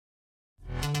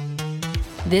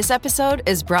This episode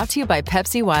is brought to you by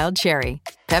Pepsi Wild Cherry.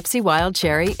 Pepsi Wild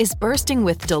Cherry is bursting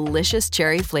with delicious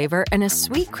cherry flavor and a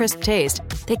sweet, crisp taste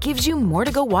that gives you more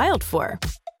to go wild for.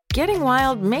 Getting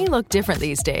wild may look different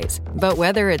these days, but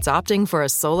whether it's opting for a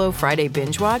solo Friday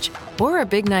binge watch or a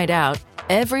big night out,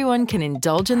 everyone can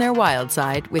indulge in their wild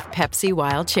side with Pepsi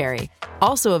Wild Cherry.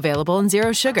 Also available in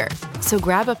Zero Sugar. So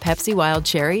grab a Pepsi Wild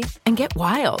Cherry and get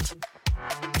wild.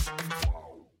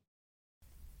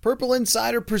 Purple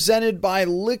Insider presented by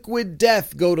Liquid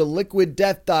Death. Go to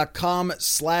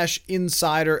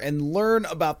liquiddeath.com/insider and learn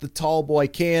about the Tall Boy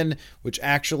can, which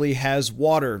actually has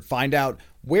water. Find out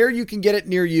where you can get it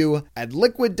near you at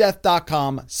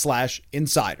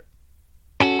liquiddeath.com/insider.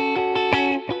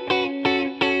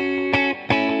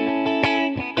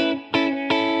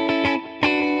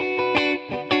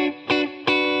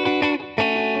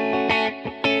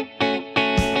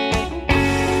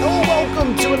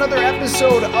 Another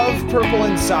episode of Purple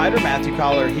Insider. Matthew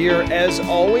Collar here as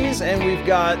always, and we've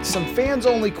got some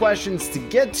fans-only questions to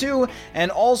get to, and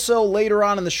also later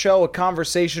on in the show a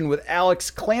conversation with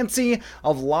Alex Clancy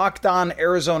of Locked On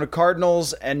Arizona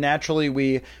Cardinals, and naturally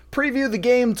we preview the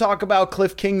game, talk about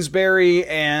Cliff Kingsbury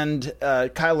and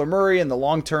Kyler Murray and the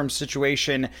long-term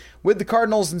situation with the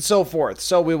Cardinals and so forth.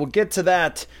 So we will get to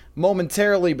that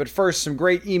momentarily, but first some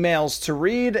great emails to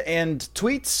read and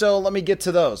tweets, so let me get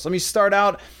to those. Let me start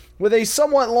out with a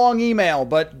somewhat long email,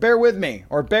 but bear with me,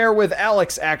 or bear with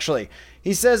Alex actually.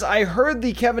 He says, I heard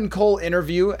the Kevin Cole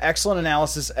interview, excellent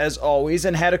analysis as always,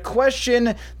 and had a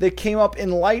question that came up in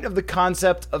light of the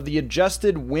concept of the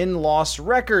adjusted win-loss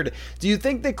record. Do you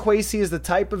think that Kwesi is the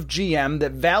type of GM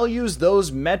that values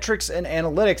those metrics and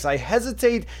analytics? I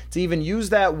hesitate to even use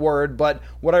that word, but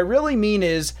what I really mean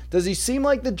is, does he seem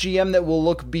like the GM that will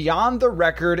look beyond the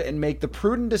record and make the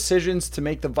prudent decisions to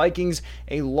make the Vikings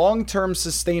a long-term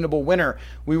sustainable winner?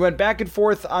 We went back and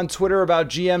forth on Twitter about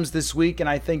GMs this week, and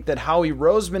I think that Howie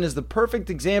Roseman is the perfect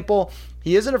example.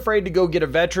 He isn't afraid to go get a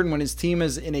veteran when his team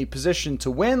is in a position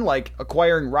to win, like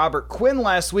acquiring Robert Quinn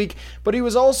last week, but he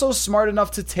was also smart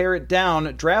enough to tear it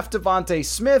down, draft Devontae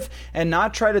Smith, and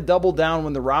not try to double down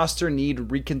when the roster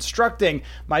need reconstructing.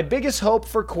 My biggest hope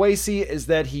for Kwesi is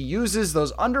that he uses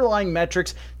those underlying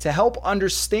metrics to help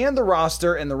understand the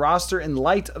roster and the roster in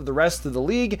light of the rest of the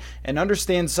league, and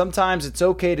understand sometimes it's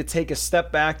okay to take a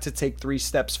step back to take 3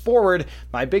 steps forward.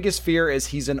 My biggest fear is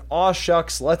he's an aw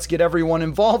shucks, let's get everyone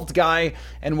involved guy,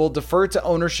 and will defer to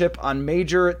ownership on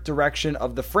major direction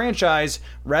of the franchise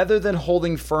rather than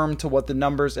holding firm to what the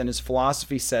numbers and his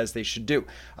philosophy says they should do.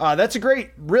 That's a great,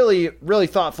 really, really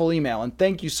thoughtful email, and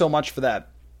thank you so much for that.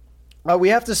 We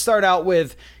have to start out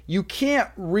with, you can't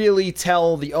really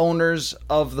tell the owners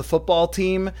of the football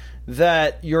team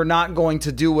that you're not going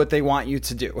to do what they want you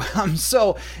to do.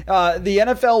 So the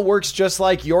NFL works just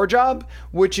like your job,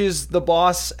 which is the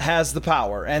boss has the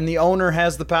power and the owner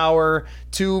has the power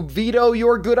to veto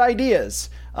your good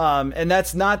ideas. And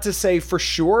that's not to say for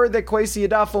sure that Kwesi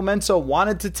Adofo-Mensah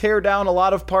wanted to tear down a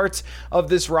lot of parts of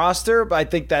this roster, but I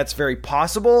think that's very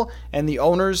possible. And the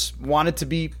owners wanted to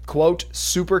be, quote,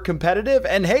 super competitive.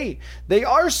 And hey, they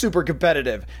are super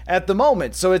competitive at the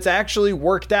moment. So it's actually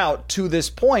worked out to this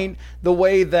point the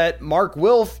way that Mark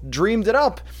Wilf dreamed it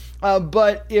up.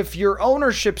 But if your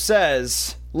ownership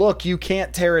says, look, you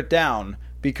can't tear it down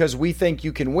because we think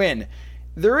you can win,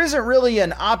 there isn't really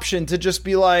an option to just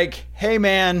be like, hey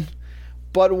man,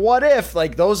 but what if,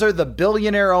 like, those are the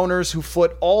billionaire owners who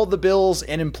foot all the bills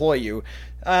and employ you.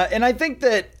 And I think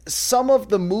that some of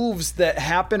the moves that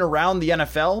happen around the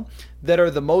NFL that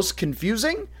are the most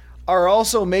confusing are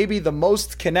also maybe the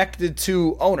most connected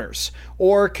to owners,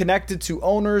 or connected to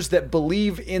owners that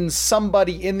believe in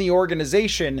somebody in the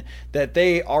organization that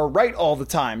they are right all the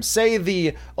time. Say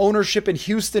the ownership in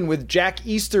Houston with Jack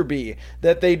Easterby,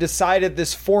 that they decided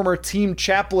this former team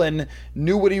chaplain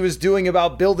knew what he was doing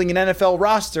about building an NFL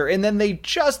roster, and then they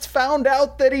just found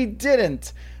out that he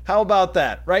didn't. How about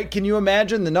that, right? Can you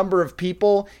imagine the number of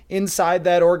people inside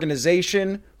that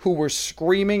organization who were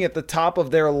screaming at the top of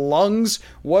their lungs,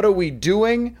 what are we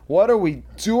doing? What are we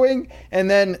doing? And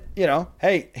then,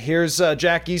 hey, here's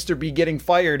Jack Easterby getting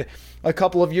fired a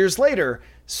couple of years later.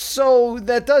 So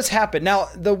that does happen. Now,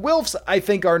 the Wilfs, I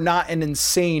think, are not an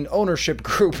insane ownership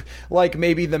group like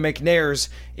maybe the McNairs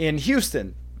in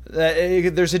Houston.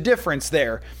 There's a difference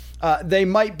there. They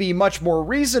might be much more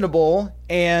reasonable,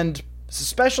 and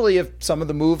especially if some of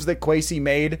the moves that Kwesi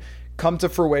made come to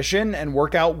fruition and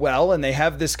work out well, and they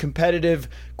have this competitive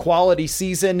quality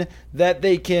season, that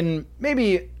they can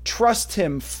maybe trust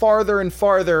him farther and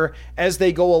farther as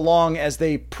they go along, as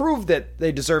they prove that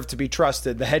they deserve to be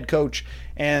trusted, the head coach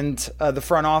and the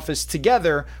front office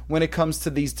together, when it comes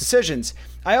to these decisions.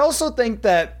 I also think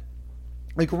that,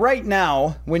 like, right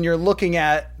now, when you're looking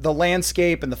at the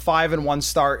landscape and the 5-1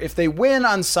 start, if they win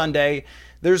on Sunday,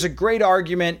 there's a great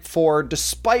argument for,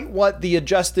 despite what the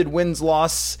adjusted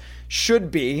wins-loss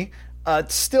should be,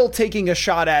 still taking a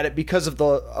shot at it because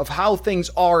of how things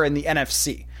are in the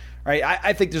NFC. Right?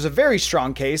 I think there's a very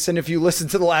strong case, and if you listen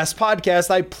to the last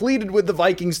podcast, I pleaded with the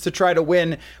Vikings to try to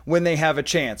win when they have a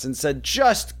chance and said,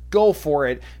 just go for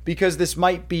it, because this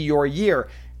might be your year.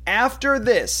 After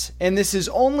this, and this is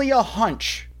only a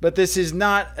hunch, but this is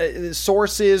not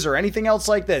sources or anything else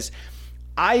like this,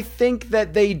 I think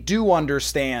that they do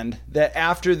understand that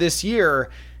after this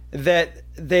year that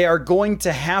they are going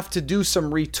to have to do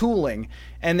some retooling,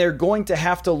 and they're going to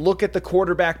have to look at the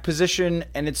quarterback position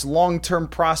and its long-term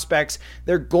prospects.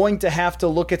 They're going to have to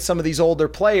look at some of these older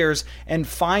players and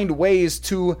find ways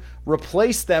to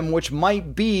replace them, which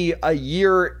might be a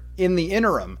year in the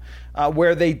interim,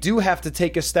 where they do have to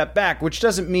take a step back, which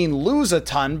doesn't mean lose a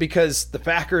ton, because the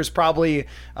Packers probably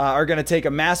are going to take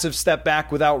a massive step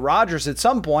back without Rodgers at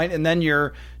some point, and then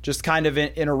you're just kind of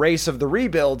in a race of the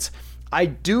rebuilds. I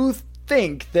do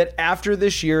think that after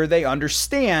this year, they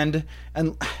understand.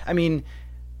 And I mean,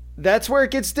 that's where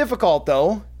it gets difficult,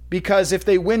 though, because if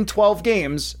they win 12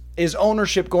 games, is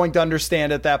ownership going to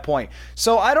understand at that point?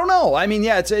 So I don't know. I mean,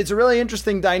 yeah, it's a really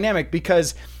interesting dynamic,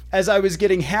 because as I was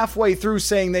getting halfway through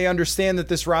saying they understand that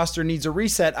this roster needs a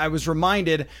reset, I was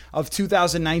reminded of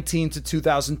 2019 to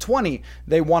 2020.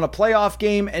 They won a playoff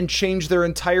game and changed their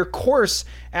entire course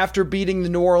after beating the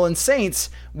New Orleans Saints,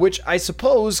 which I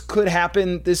suppose could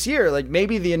happen this year. Like,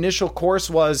 maybe the initial course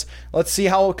was, let's see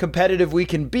how competitive we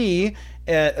can be,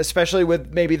 especially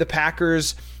with maybe the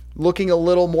Packers looking a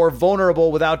little more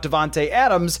vulnerable without Davante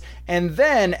Adams. And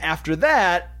then after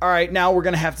that, all right, now we're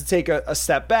going to have to take a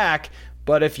step back.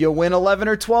 But if you win 11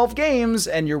 or 12 games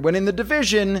and you're winning the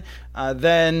division,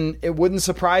 then it wouldn't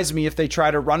surprise me if they try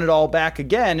to run it all back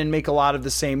again and make a lot of the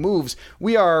same moves.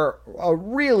 We are a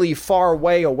really far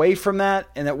way away from that,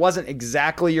 and it wasn't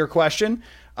exactly your question.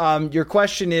 Your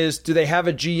question is, do they have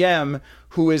a GM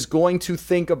who is going to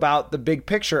think about the big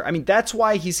picture? I mean, that's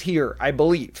why he's here, I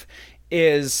believe,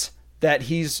 is that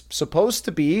he's supposed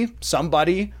to be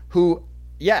somebody who,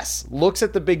 yes, looks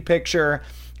at the big picture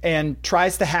and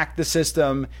tries to hack the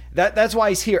system. That's why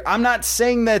he's here. I'm not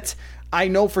saying that I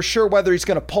know for sure whether he's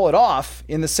going to pull it off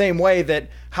in the same way that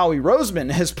Howie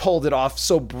Roseman has pulled it off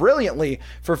so brilliantly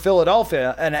for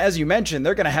Philadelphia. And as you mentioned,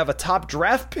 they're going to have a top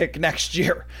draft pick next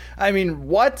year. I mean,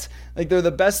 what? Like, they're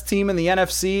the best team in the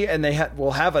NFC, and they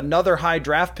will have another high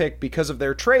draft pick because of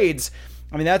their trades.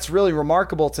 I mean, that's really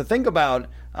remarkable to think about.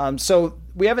 So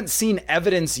we haven't seen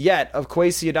evidence yet of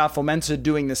Kwesi Adofo-Mensah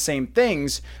doing the same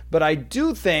things, but I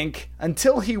do think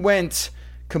until he went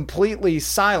completely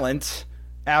silent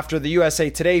after the USA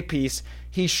Today piece,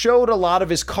 he showed a lot of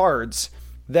his cards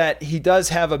that he does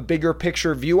have a bigger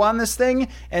picture view on this thing,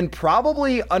 and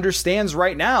probably understands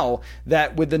right now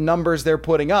that with the numbers they're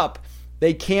putting up,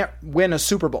 they can't win a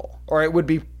Super Bowl, or it would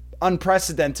be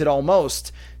unprecedented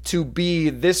almost to be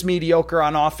this mediocre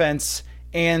on offense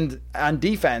and on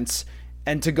defense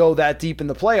and to go that deep in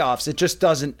the playoffs. It just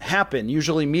doesn't happen.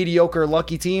 Usually mediocre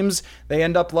lucky teams, they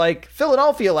end up like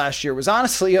Philadelphia last year was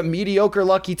honestly a mediocre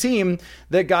lucky team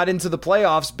that got into the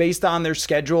playoffs based on their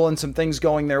schedule and some things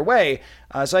going their way.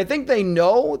 So I think they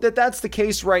know that that's the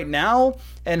case right now,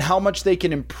 and how much they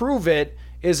can improve it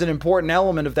is an important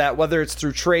element of that, whether it's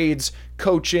through trades,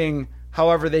 coaching,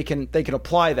 however they can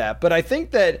apply that. But I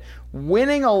think that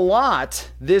winning a lot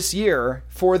this year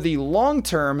for the long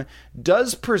term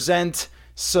does present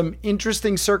some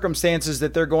interesting circumstances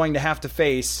that they're going to have to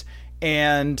face,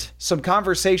 and some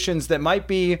conversations that might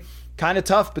be kind of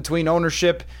tough between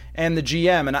ownership and the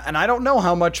GM. And I don't know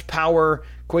how much power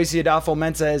Kwesi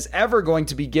Adofo-Mensah is ever going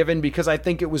to be given, because I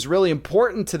think it was really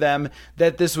important to them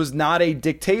that this was not a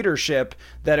dictatorship,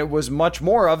 that it was much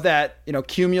more of that,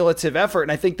 cumulative effort.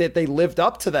 And I think that they lived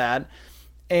up to that.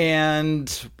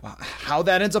 And how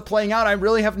that ends up playing out, I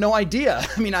really have no idea.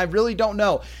 I mean, I really don't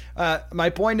know. My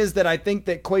point is that I think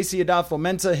that Kwesi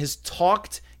Adofo-Mensah has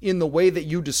talked in the way that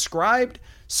you described,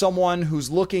 someone who's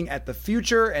looking at the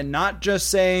future and not just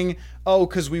saying, oh,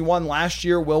 because we won last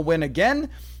year, we'll win again.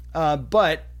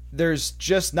 But there's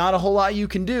just not a whole lot you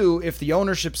can do if the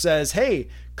ownership says, hey,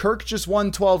 Kirk just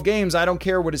won 12 games. I don't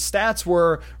care what his stats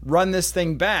were. Run this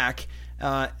thing back.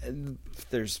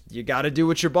 you got to do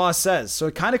what your boss says. So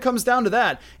it kind of comes down to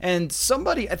that. And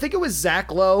somebody, I think it was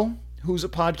Zach Lowe, who's a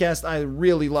podcast I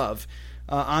really love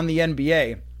on the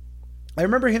NBA. I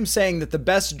remember him saying that the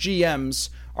best GMs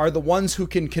are the ones who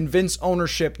can convince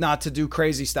ownership not to do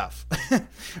crazy stuff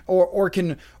or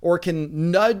can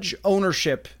nudge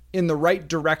ownership in the right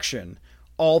direction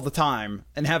all the time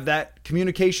and have that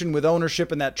communication with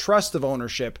ownership and that trust of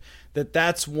ownership.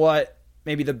 That's what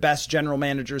maybe the best general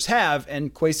managers have,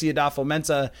 and Kwesi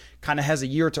Adofo-Mensah kind of has a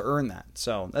year to earn that.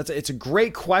 So it's a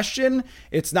great question.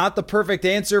 It's not the perfect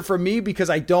answer for me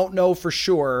because I don't know for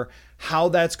sure how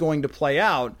that's going to play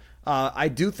out. I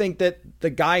do think that the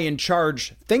guy in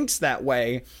charge thinks that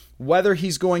way. Whether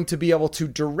he's going to be able to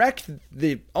direct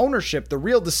the ownership, the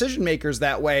real decision makers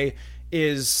that way,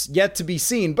 is yet to be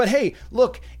seen. But hey,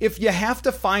 look, if you have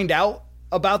to find out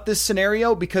about this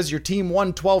scenario because your team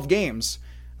won 12 games,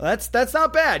 that's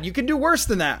not bad. You can do worse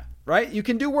than that, right? You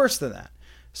can do worse than that.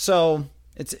 So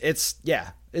it's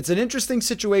an interesting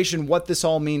situation what this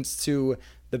all means to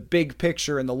the big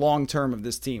picture and the long term of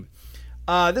this team.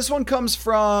 This one comes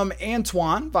from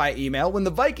Antoine via email. When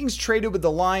the Vikings traded with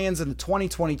the Lions in the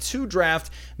 2022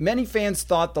 draft, many fans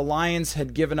thought the Lions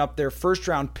had given up their first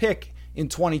round pick in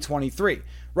 2023.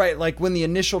 Right, like when the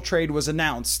initial trade was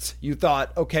announced, you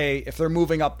thought, okay, if they're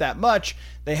moving up that much,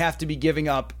 they have to be giving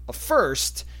up a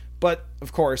first. But,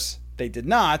 of course, they did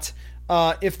not.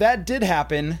 If that did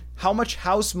happen, how much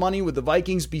house money would the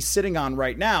Vikings be sitting on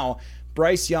right now?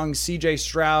 Bryce Young, CJ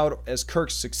Stroud as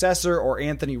Kirk's successor, or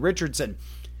Anthony Richardson?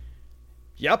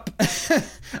 Yep.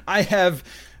 I have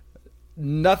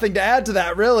nothing to add to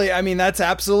that, really. I mean, that's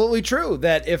absolutely true,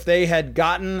 that if they had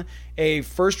gotten a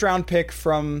first-round pick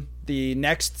from the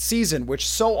next season, which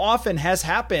so often has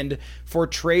happened for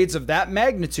trades of that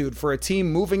magnitude, for a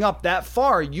team moving up that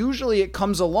far, usually it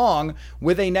comes along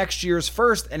with a next year's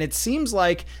first, and it seems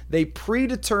like they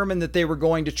predetermined that they were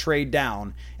going to trade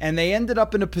down, and they ended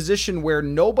up in a position where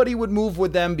nobody would move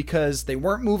with them because they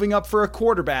weren't moving up for a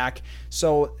quarterback.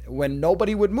 So when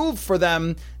nobody would move for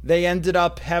them, they ended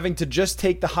up having to just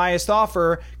take the highest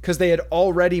offer because they had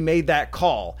already made that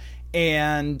call.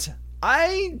 And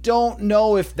I don't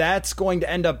know if that's going to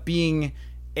end up being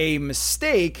a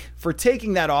mistake for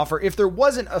taking that offer. If there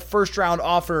wasn't a first round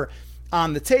offer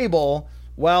on the table,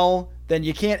 well, then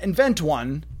you can't invent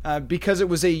one because it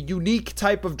was a unique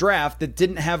type of draft that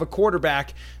didn't have a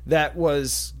quarterback that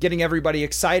was getting everybody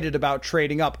excited about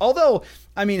trading up. Although,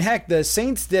 I mean, heck, the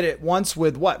Saints did it once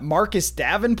with Marcus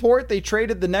Davenport they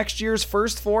traded the next year's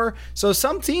first for. So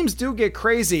some teams do get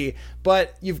crazy,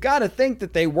 but you've got to think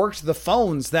that they worked the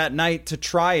phones that night to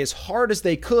try as hard as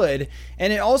they could.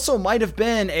 And it also might have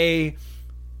been a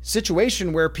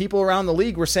situation where people around the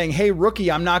league were saying, hey,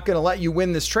 rookie, I'm not going to let you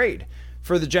win this trade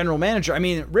for the general manager. I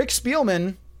mean, Rick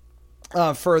Spielman,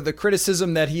 for the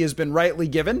criticism that he has been rightly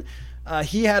given,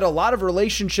 he had a lot of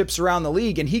relationships around the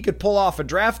league, and he could pull off a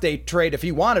draft day trade if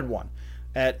he wanted one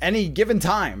at any given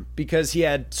time because he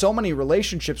had so many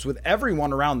relationships with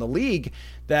everyone around the league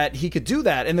that he could do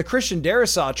that. And the Christian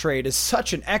Darrisaw trade is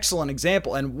such an excellent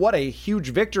example, and what a huge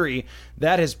victory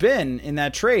that has been in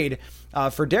that trade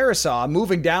for Darrisaw,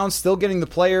 moving down, still getting the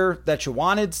player that you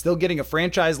wanted, still getting a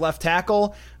franchise left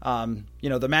tackle.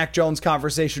 The Mac Jones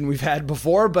conversation we've had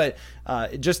before, but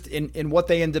just in what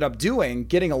they ended up doing,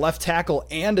 getting a left tackle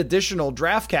and additional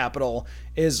draft capital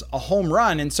is a home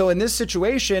run. And so in this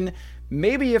situation,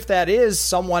 maybe if that is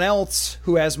someone else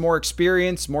who has more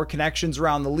experience, more connections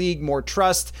around the league, more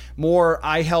trust, more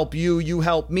I help you, you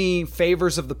help me,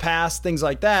 favors of the past, things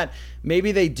like that,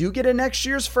 maybe they do get a next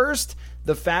year's first.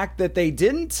 The fact that they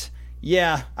didn't,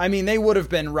 I mean, they would have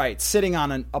been right, sitting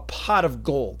on a pot of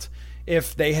gold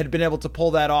if they had been able to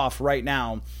pull that off right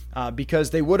now,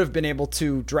 because they would have been able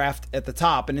to draft at the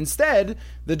top. And instead,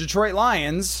 the Detroit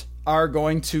Lions are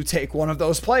going to take one of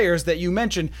those players that you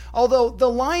mentioned. Although the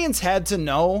Lions had to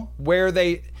know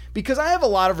because I have a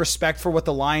lot of respect for what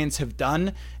the Lions have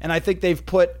done, and I think they've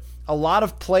put a lot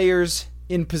of players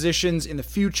in positions in the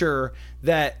future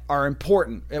that are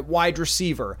important at wide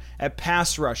receiver, at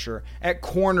pass rusher, at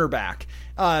cornerback,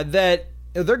 that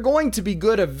they're going to be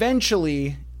good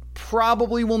eventually,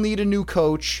 probably will need a new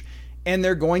coach, and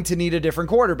they're going to need a different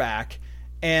quarterback.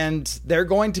 And they're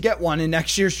going to get one in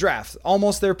next year's draft,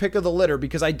 almost their pick of the litter,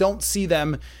 because I don't see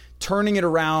them turning it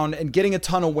around and getting a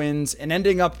ton of wins and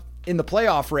ending up in the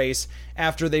playoff race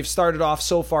after they've started off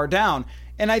so far down.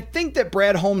 And I think that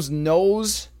Brad Holmes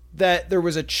knows that there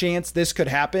was a chance this could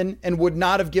happen and would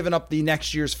not have given up the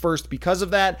next year's first because of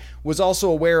that, was also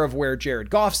aware of where Jared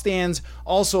Goff stands,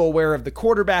 also aware of the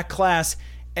quarterback class,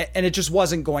 and it just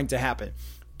wasn't going to happen.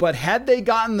 But had they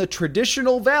gotten the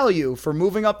traditional value for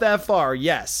moving up that far,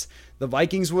 yes, the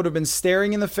Vikings would have been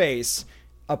staring in the face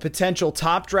a potential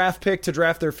top draft pick to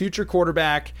draft their future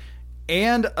quarterback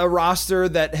and a roster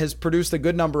that has produced a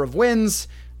good number of wins.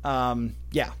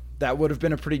 That would have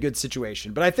been a pretty good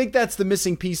situation. But I think that's the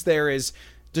missing piece there is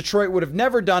Detroit would have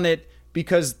never done it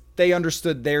because they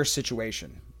understood their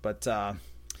situation. But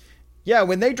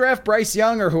when they draft Bryce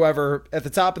Young or whoever at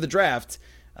the top of the draft,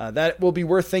 that will be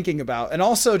worth thinking about. And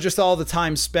also just all the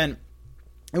time spent,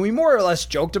 and we more or less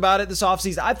joked about it this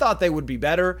offseason. I thought they would be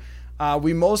better.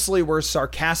 We mostly were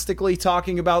sarcastically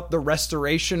talking about the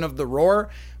restoration of the Roar,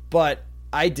 but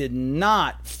I did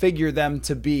not figure them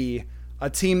to be a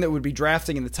team that would be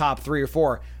drafting in the top 3 or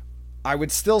 4. I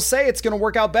would still say it's going to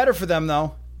work out better for them,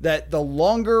 though, that the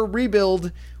longer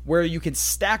rebuild where you can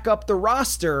stack up the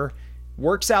roster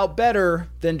works out better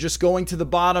than just going to the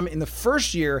bottom in the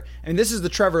first year. And this is the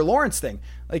Trevor Lawrence thing.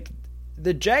 Like,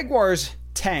 the Jaguars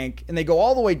tank and they go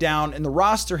all the way down and the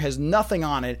roster has nothing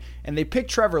on it and they pick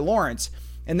Trevor Lawrence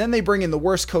and then they bring in the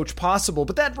worst coach possible.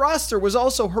 But that roster was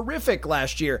also horrific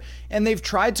last year and they've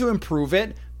tried to improve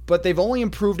it, but they've only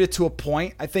improved it to a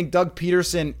point. I think Doug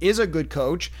Peterson is a good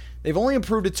coach. They've only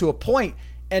improved it to a point.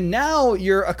 And now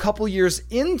you're a couple years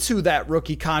into that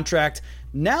rookie contract.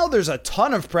 Now there's a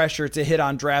ton of pressure to hit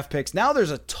on draft picks. Now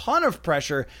there's a ton of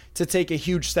pressure to take a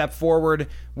huge step forward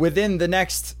within the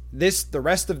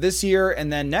rest of this year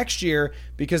and then next year,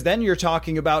 because then you're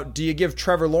talking about, do you give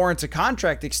Trevor Lawrence a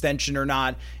contract extension or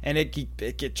not? And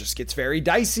it just gets very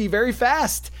dicey very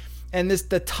fast. And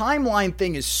the timeline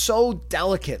thing is so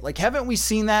delicate. Like, haven't we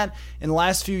seen that in the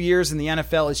last few years in the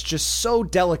NFL? It's just so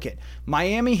delicate.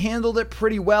 Miami handled it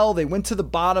pretty well. They went to the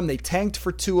bottom. They tanked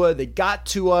for Tua. They got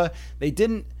Tua. They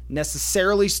didn't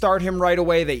necessarily start him right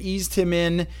away. They eased him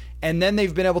in. And then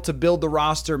they've been able to build the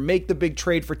roster, make the big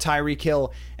trade for Tyreek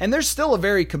Hill. And they're still a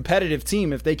very competitive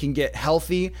team if they can get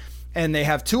healthy and they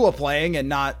have Tua playing and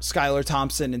not Skylar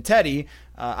Thompson and Teddy.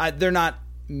 They're not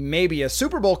maybe a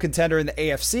Super Bowl contender in the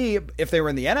AFC. If they were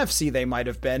in the NFC, they might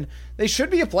have been. They should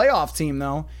be a playoff team,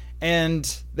 though. And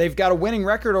they've got a winning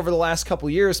record over the last couple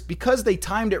years because they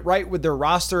timed it right with their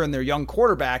roster and their young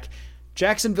quarterback.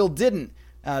 Jacksonville didn't.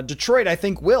 Detroit, I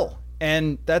think, will.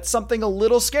 And that's something a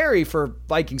little scary for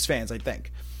Vikings fans, I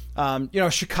think.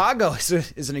 Chicago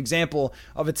is an example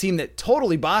of a team that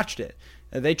totally botched it.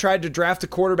 They tried to draft a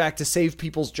quarterback to save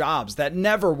people's jobs. That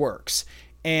never works.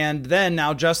 And then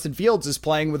now Justin Fields is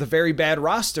playing with a very bad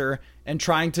roster and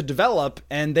trying to develop,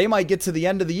 and they might get to the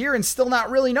end of the year and still not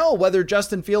really know whether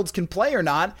Justin Fields can play or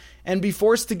not and be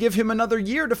forced to give him another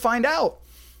year to find out.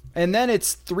 And then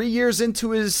it's 3 years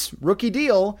into his rookie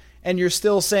deal, and you're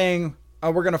still saying,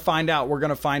 we're going to find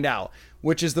out,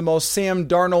 which is the most Sam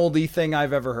Darnold-y thing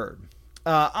I've ever heard.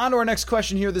 On to our next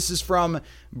question here. This is from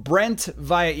Brent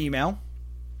via email.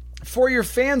 For your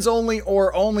fans only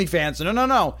or OnlyFans?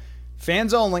 No.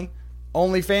 Fans only.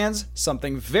 OnlyFans,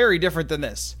 something very different than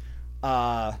this.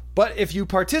 But if you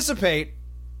participate,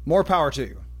 more power to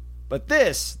you. But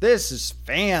this is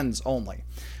fans only.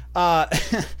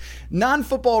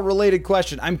 Non-football related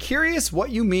question. I'm curious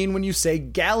what you mean when you say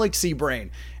galaxy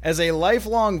brain. As a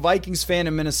lifelong Vikings fan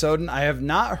and Minnesotan, I have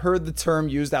not heard the term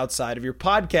used outside of your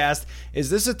podcast. Is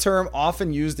this a term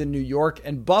often used in New York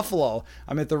and Buffalo?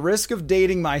 I'm at the risk of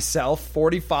dating myself,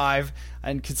 45,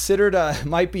 and considered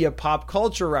might be a pop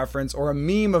culture reference or a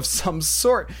meme of some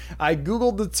sort. I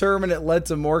Googled the term and it led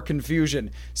to more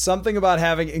confusion. Something about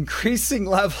having increasing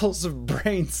levels of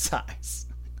brain size.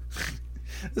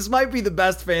 This might be the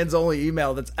best fans-only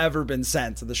email that's ever been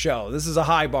sent to the show. This is a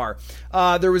high bar.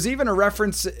 There was even a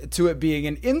reference to it being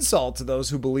an insult to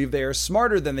those who believe they are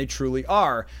smarter than they truly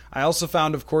are. I also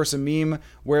found, of course, a meme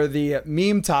where the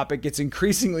meme topic gets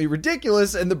increasingly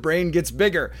ridiculous and the brain gets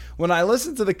bigger. When I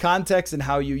listen to the context and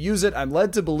how you use it, I'm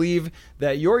led to believe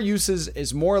that your uses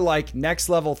is more like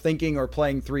next-level thinking or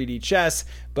playing 3D chess,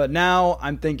 but now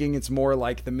I'm thinking it's more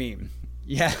like the meme.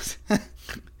 Yes.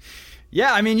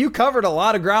 Yeah, I mean, you covered a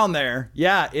lot of ground there.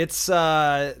 Yeah, it's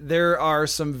there are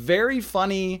some very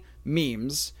funny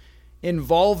memes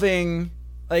involving,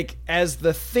 like, as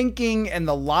the thinking and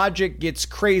the logic gets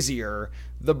crazier,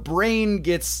 the brain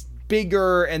gets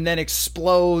bigger and then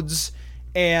explodes.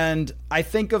 And I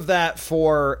think of that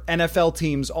for NFL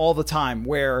teams all the time,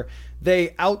 where they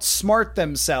outsmart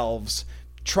themselves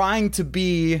trying to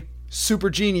be super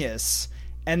genius,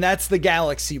 and that's the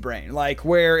galaxy brain, like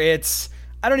where it's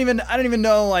I don't even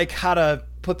know like how to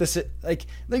put this, like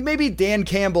maybe Dan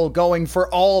Campbell going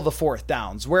for all the fourth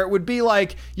downs, where it would be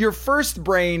like your first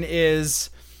brain is,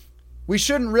 we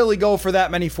shouldn't really go for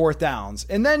that many fourth downs.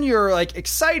 And then your like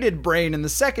excited brain in the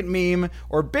second meme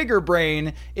or bigger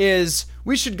brain is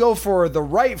we should go for the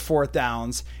right fourth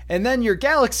downs. And then your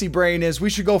galaxy brain is we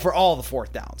should go for all the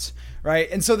fourth downs.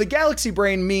 Right. And so the galaxy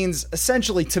brain means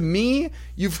essentially to me,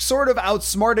 you've sort of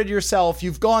outsmarted yourself.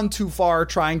 You've gone too far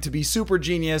trying to be super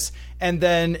genius. And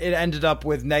then it ended up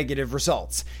with negative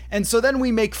results. And so then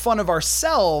we make fun of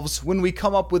ourselves when we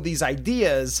come up with these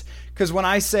ideas. Because when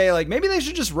I say like, maybe they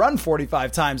should just run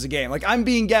 45 times a game, like I'm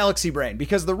being galaxy brain,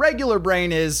 because the regular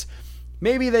brain is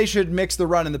maybe they should mix the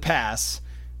run and the pass.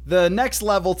 The next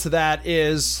level to that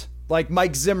is like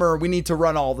Mike Zimmer, we need to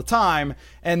run all the time.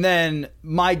 And then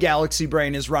my galaxy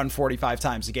brain is run 45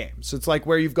 times a game. So it's like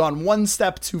where you've gone one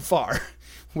step too far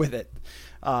with it.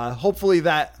 Hopefully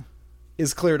that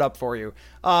is cleared up for you.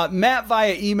 Matt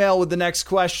via email with the next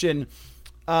question.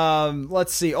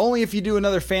 Let's see. Only if you do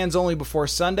another fans only before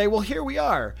Sunday. Well, here we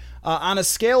are. On a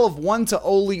scale of 1 to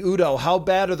Oli Udoh, how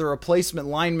bad are the replacement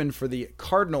linemen for the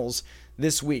Cardinals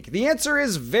this week? The answer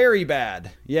is very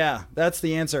bad. Yeah, that's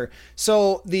the answer.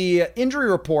 So the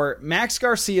injury report, Max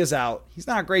Garcia's out. He's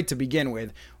not great to begin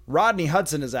with. Rodney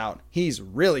Hudson is out. He's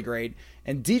really great.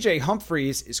 And DJ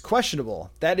Humphries is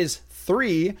questionable. That is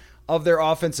 3 of their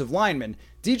offensive linemen.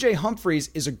 DJ Humphries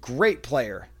is a great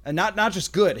player, and not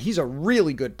just good. He's a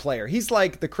really good player. He's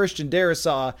like the Christian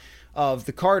Darrisaw of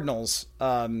the Cardinals.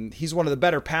 He's one of the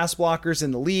better pass blockers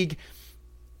in the league.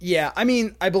 Yeah, I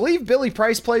mean, I believe Billy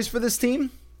Price plays for this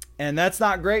team, and that's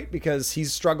not great because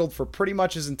he's struggled for pretty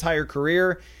much his entire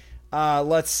career.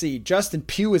 Let's see. Justin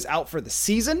Pugh is out for the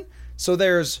season. So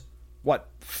there's,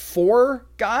 4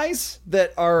 guys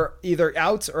that are either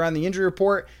out or on the injury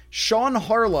report. Sean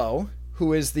Harlow,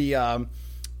 who is the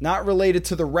not related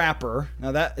to the rapper.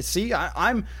 Now that, see,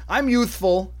 I'm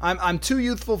youthful. I'm too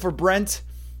youthful for Brent.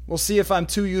 We'll see if I'm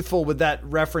too youthful with that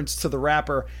reference to the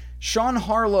rapper. Sean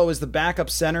Harlow is the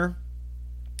backup center.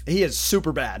 He is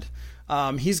super bad.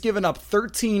 He's given up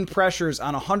 13 pressures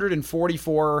on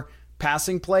 144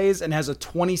 passing plays and has a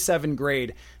 27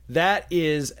 grade. That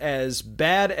is as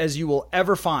bad as you will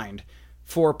ever find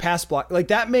for pass block. Like,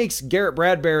 that makes Garrett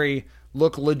Bradbury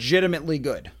look legitimately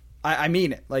good. I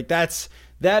mean it. Like,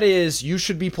 that is, you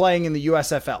should be playing in the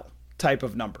USFL type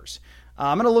of numbers.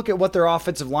 I'm going to look at what their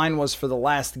offensive line was for the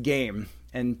last game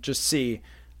and just see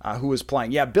who was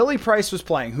playing. Yeah, Billy Price was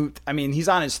playing. He's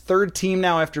on his 3rd team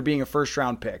now after being a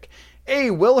first-round pick.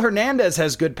 Hey, Will Hernandez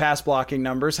has good pass blocking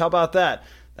numbers. How about that?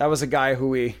 That was a guy who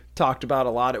we talked about a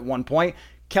lot at one point.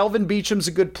 Kelvin Beacham's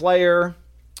a good player.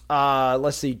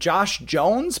 Let's see. Josh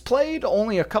Jones played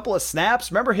only a couple of snaps.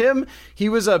 Remember him? He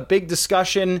was a big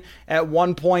discussion at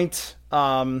one point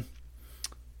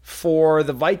for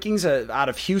the Vikings out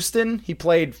of Houston. He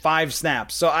played 5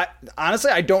 snaps. So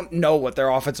I don't know what their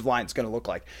offensive line is going to look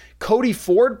like. Cody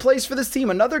Ford plays for this team.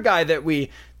 Another guy that we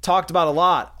talked about a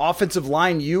lot. Offensive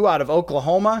line U out of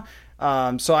Oklahoma.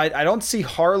 So I don't see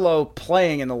Harlow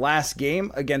playing in the last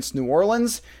game against New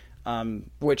Orleans,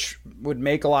 which would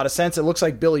make a lot of sense. It looks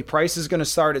like Billy Price is going to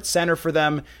start at center for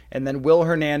them, and then Will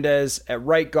Hernandez at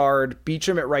right guard,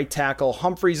 Beacham at right tackle,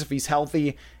 Humphries if he's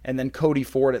healthy, and then Cody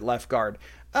Ford at left guard.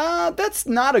 That's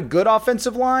not a good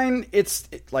offensive line. It's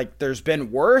like there's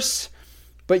been worse,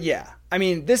 but yeah. I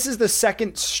mean, this is the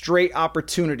second straight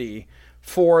opportunity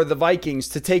for the Vikings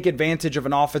to take advantage of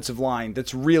an offensive line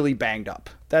that's really banged up.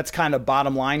 That's kind of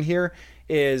bottom line here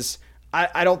is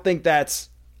I don't think that's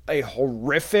a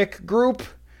horrific group,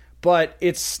 but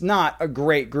it's not a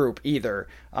great group either.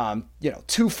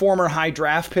 2 former high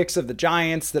draft picks of the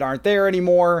Giants that aren't there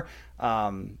anymore.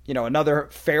 Another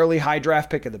fairly high draft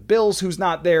pick of the Bills who's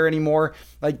not there anymore.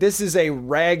 Like, this is a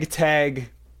ragtag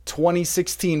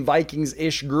 2016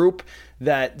 Vikings-ish group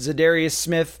that Zadarius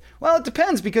Smith, well, it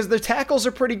depends because their tackles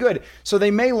are pretty good. So they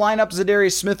may line up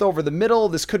Zadarius Smith over the middle.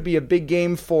 This could be a big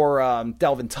game for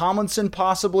Delvin Tomlinson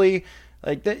possibly.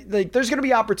 There's going to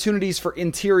be opportunities for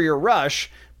interior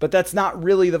rush, but that's not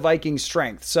really the Vikings'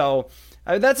 strength. So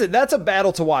that's a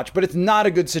battle to watch, but it's not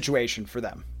a good situation for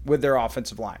them with their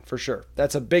offensive line, for sure.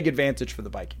 That's a big advantage for the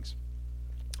Vikings.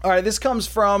 All right, this comes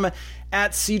from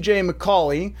at CJ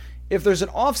McCauley. If there's an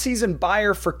offseason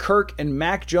buyer for Kirk and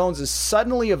Mac Jones is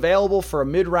suddenly available for a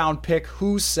mid-round pick,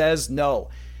 who says no?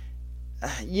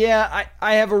 Yeah,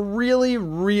 I have a really,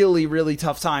 really, really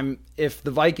tough time if the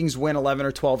Vikings win 11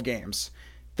 or 12 games,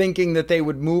 thinking that they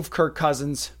would move Kirk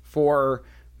Cousins for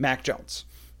Mac Jones.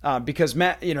 Because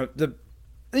Matt,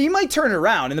 you might turn it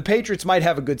around and the Patriots might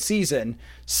have a good season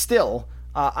still.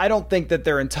 I don't think that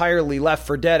they're entirely left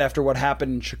for dead after what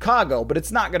happened in Chicago, but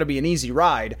it's not going to be an easy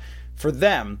ride for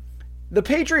them. The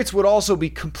Patriots would also be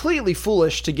completely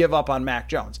foolish to give up on Mac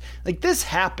Jones. Like, this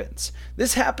happens.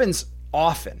 This happens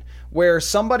often, where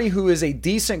somebody who is a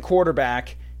decent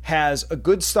quarterback has a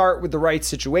good start with the right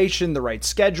situation, the right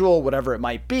schedule, whatever it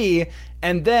might be,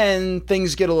 and then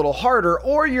things get a little harder,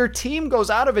 or your team goes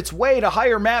out of its way to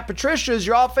hire Matt Patricia as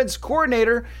your offense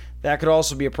coordinator. That could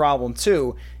also be a problem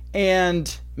too.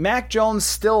 And Mac Jones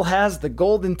still has the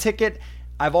golden ticket.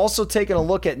 I've also taken a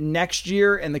look at next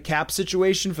year and the cap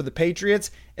situation for the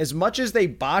Patriots. As much as they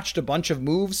botched a bunch of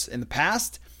moves in the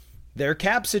past, their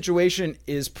cap situation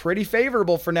is pretty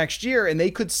favorable for next year, and they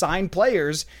could sign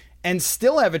players and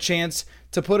still have a chance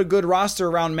to put a good roster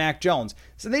around Mac Jones.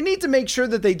 So they need to make sure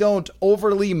that they don't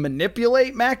overly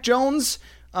manipulate Mac Jones,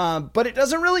 but it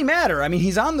doesn't really matter. I mean,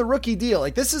 he's on the rookie deal.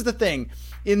 Like, this is the thing.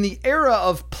 In the era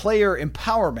of player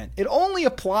empowerment, it only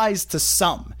applies to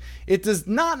some. It does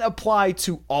not apply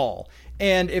to all.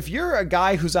 And if you're a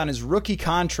guy who's on his rookie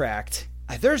contract,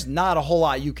 there's not a whole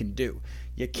lot you can do.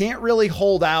 You can't really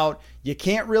hold out. You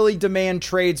can't really demand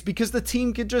trades because the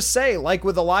team could just say, like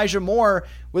with Elijah Moore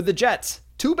with the Jets,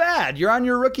 too bad, you're on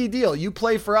your rookie deal. You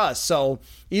play for us. So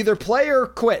either play or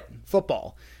quit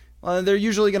football. Well, they're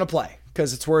usually going to play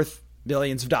because it's worth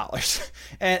billions of dollars.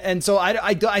 and so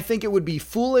I think it would be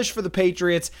foolish for the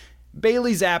Patriots.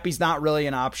 Bailey Zappe's not really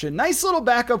an option. Nice little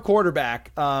backup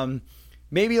quarterback.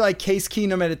 Maybe like Case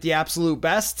Keenum at the absolute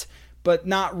best, but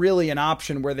not really an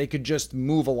option where they could just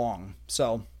move along.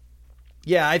 So,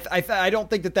 yeah, I don't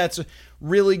think that that's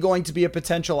really going to be a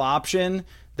potential option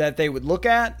that they would look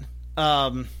at.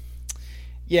 Yeah,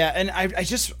 and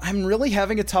I'm really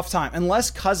having a tough time.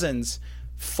 Unless Cousins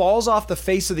falls off the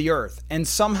face of the earth and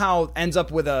somehow ends up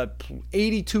with a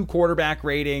 82 quarterback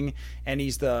rating, and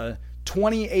he's the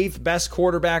 28th best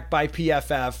quarterback by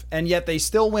PFF, and yet they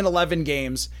still win 11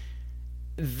 games,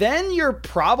 then you're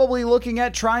probably looking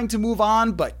at trying to move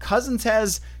on. But Cousins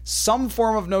has some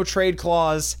form of no trade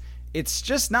clause. It's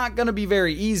just not going to be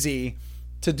very easy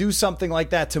to do something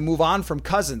like that, to move on from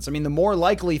Cousins. I mean, the more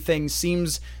likely thing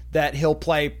seems that he'll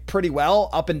play pretty well,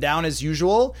 up and down as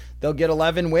usual. They'll get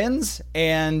 11 wins,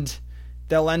 and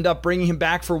they'll end up bringing him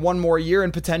back for one more year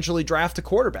and potentially draft a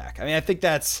quarterback. I mean, I think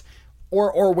that's,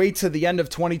 or wait to the end of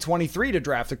 2023 to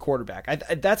draft a quarterback.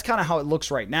 That's kind of how it looks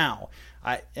right now.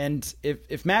 And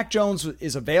if Mac Jones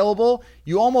is available,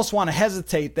 you almost want to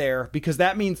hesitate there, because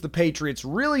that means the Patriots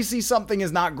really see something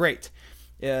is not great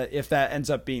if that ends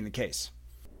up being the case.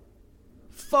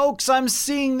 Folks, I'm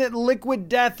seeing that Liquid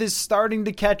Death is starting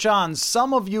to catch on.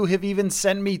 Some of you have even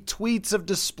sent me tweets of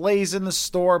displays in the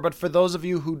store, but for those of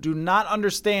you who do not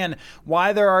understand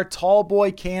why there are tall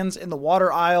boy cans in the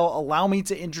water aisle, allow me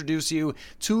to introduce you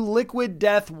to Liquid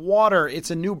Death Water.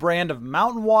 It's a new brand of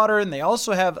mountain water, and they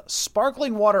also have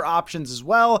sparkling water options as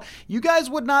well. You guys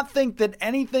would not think that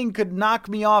anything could knock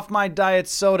me off my diet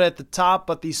soda at the top,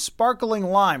 but the sparkling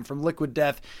lime from Liquid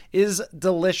Death is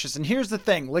delicious. And here's the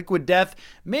thing, Liquid Death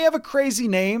may have a crazy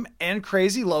name and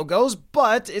crazy logos,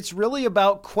 but it's really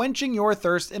about quenching your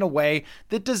thirst in a way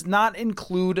that does not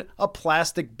include a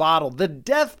plastic bottle. The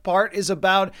death part is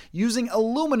about using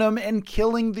aluminum and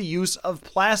killing the use of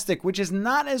plastic, which is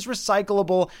not as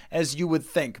recyclable as you would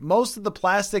think. Most of the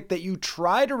plastic that you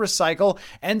try to recycle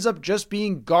ends up just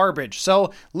being garbage.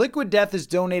 So Liquid Death is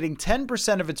donating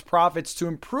 10% of its profits to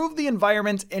improve the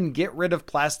environment and get rid of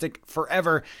plastic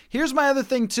forever. Here's my other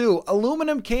thing too.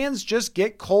 Aluminum cans just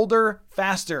get colder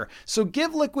faster. So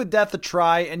give Liquid Death a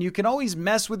try, and you can always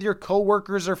mess with your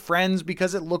coworkers or friends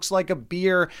because it looks like a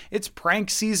beer. It's prank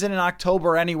season in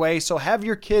October anyway, so have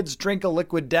your kids drink a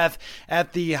Liquid Death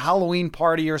at the Halloween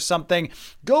party or something.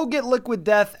 Go get Liquid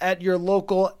Death at your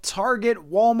local Target,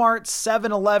 Walmart,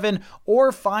 7-Eleven,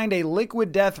 or find a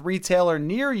Liquid Death retailer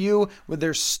near you with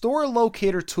their store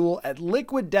locator tool at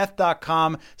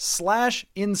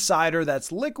liquiddeath.com/insider.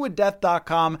 That's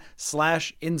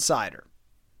liquiddeath.com/insider.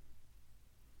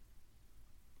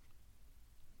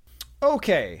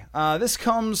 Okay, this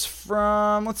comes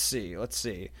from, let's see,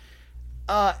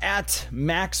 at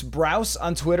Max Browse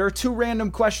on Twitter. 2 random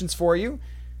questions for you.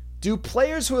 Do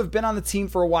players who have been on the team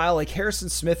for a while, like Harrison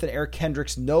Smith and Eric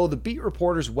Kendricks, know the beat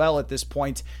reporters well at this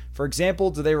point? For example,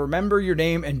 do they remember your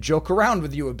name and joke around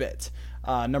with you a bit?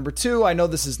 Number 2, I know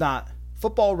this is not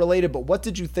football related, but what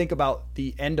did you think about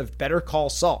the end of Better Call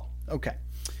Saul? Okay.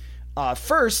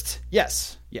 First,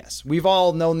 yes, we've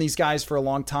all known these guys for a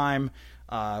long time.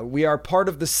 We are part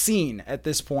of the scene at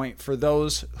this point for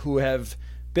those who have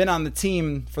been on the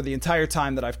team for the entire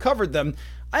time that I've covered them.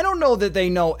 I don't know that they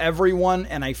know everyone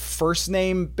on a first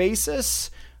name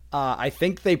basis. I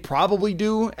think they probably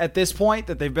do at this point,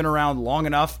 that they've been around long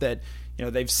enough that,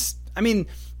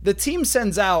 the team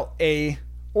sends out a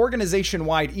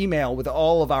organization-wide email with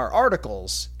all of our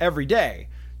articles every day.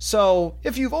 So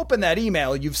if you've opened that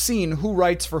email, you've seen who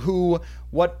writes for who,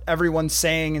 what everyone's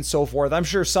saying, and so forth. I'm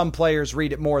sure some players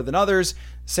read it more than others.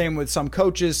 Same with some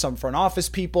coaches, some front office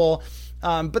people.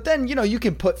 But then, you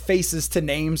can put faces to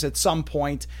names at some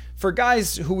point. For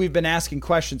guys who we've been asking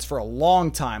questions for a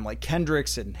long time, like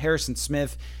Kendricks and Harrison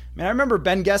Smith. I remember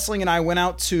Ben Gessling and I went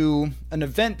out to an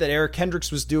event that Eric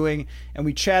Kendricks was doing, and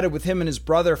we chatted with him and his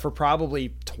brother for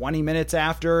probably 20 minutes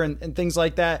after and things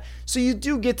like that. So you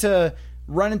do get to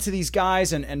run into these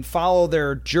guys and follow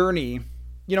their journey,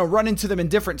 run into them in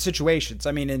different situations.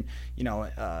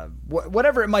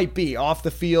 Whatever it might be, off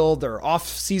the field or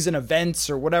off-season events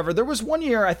or whatever. There was one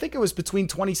year, I think it was between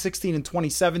 2016 and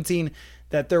 2017,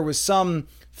 that there was some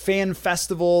fan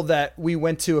festival that we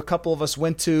went to, a couple of us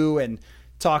went to, and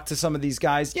talk to some of these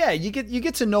guys. Yeah, you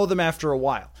get to know them after a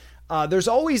while. There's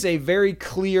always a very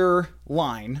clear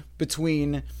line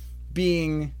between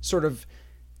being sort of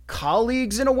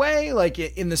colleagues in a way, like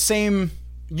in the same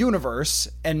universe,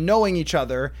 and knowing each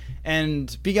other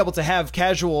and being able to have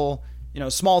casual,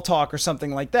 small talk or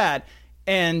something like that.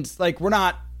 And like, we're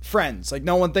not friends. Like,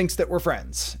 no one thinks that we're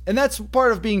friends. And that's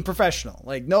part of being professional.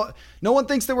 Like, no one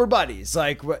thinks that we're buddies.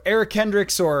 Like Eric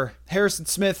Kendricks or Harrison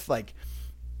Smith, like,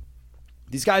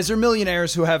 these guys are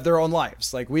millionaires who have their own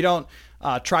lives. Like, we don't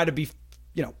try to be,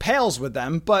 pals with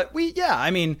them, but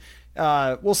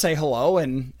we'll say hello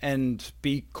and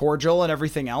be cordial and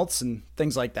everything else and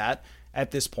things like that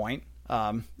at this point.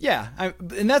 And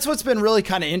that's what's been really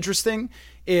kind of interesting,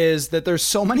 is that there's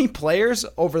so many players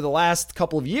over the last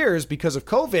couple of years because of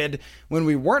COVID, when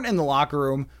we weren't in the locker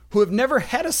room, who have never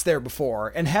had us there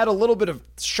before and had a little bit of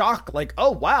shock. Like,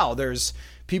 oh, wow, there's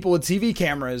people with TV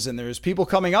cameras and there's people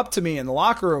coming up to me in the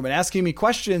locker room and asking me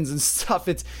questions and stuff.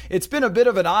 It's been a bit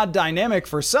of an odd dynamic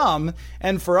for some,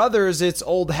 and for others, it's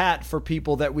old hat for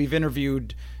people that we've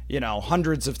interviewed,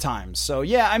 hundreds of times. So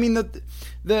yeah,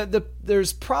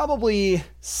 there's probably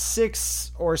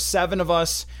 6 or 7 of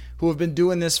us who have been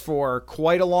doing this for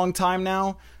quite a long time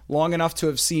now, long enough to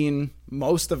have seen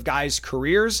most of guys'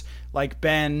 careers, like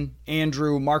Ben,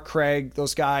 Andrew, Mark Craig,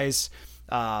 those guys.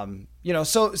 So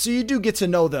you do get to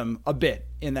know them a bit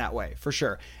in that way, for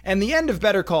sure. And the end of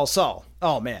Better Call Saul,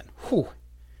 oh man,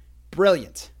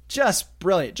 brilliant, just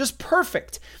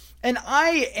perfect. And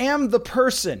I am the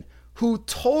person who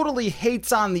totally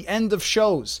hates on the end of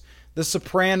shows, The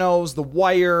Sopranos, The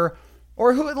Wire,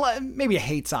 or who maybe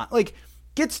hates on, like,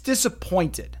 gets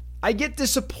disappointed. I get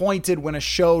disappointed when a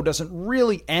show doesn't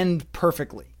really end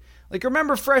perfectly. Like,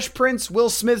 remember Fresh Prince, Will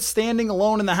Smith standing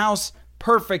alone in the house?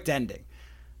 Perfect ending.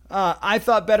 I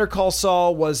thought Better Call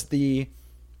Saul was the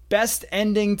best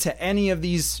ending to any of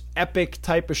these epic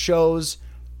type of shows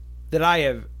that I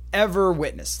have ever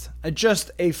witnessed.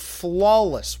 Just a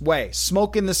flawless way.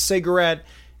 Smoking the cigarette,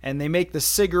 and they make the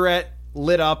cigarette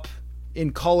lit up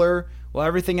in color while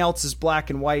everything else is black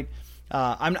and white.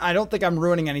 I don't think I'm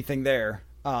ruining anything there.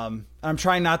 I'm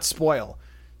trying not to spoil.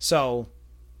 So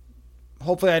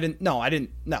hopefully I didn't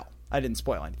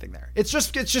spoil anything there. It's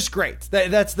just great.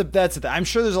 That's the thing. I'm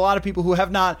sure there's a lot of people who have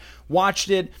not watched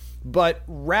it, but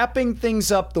wrapping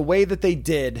things up the way that they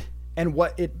did and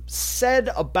what it said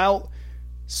about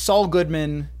Saul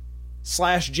Goodman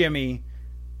 / Jimmy,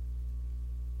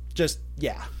 just,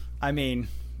 yeah.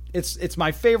 It's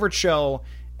my favorite show,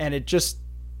 and it just,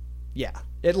 yeah,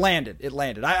 it landed.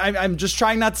 I'm just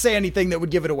trying not to say anything that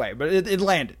would give it away, but it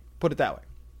landed. Put it that way.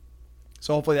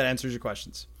 So hopefully that answers your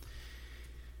questions.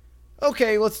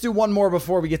 Okay, let's do one more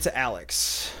before we get to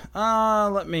Alex.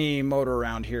 Let me motor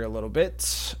around here a little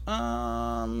bit.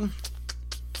 Let's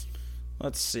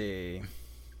see.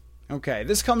 Okay,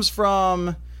 this comes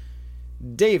from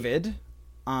David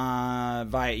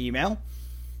via email.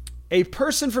 A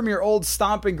person from your old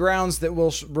stomping grounds that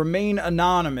will remain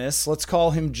anonymous, let's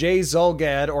call him Jay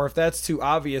Zulgad, or if that's too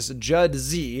obvious, Judd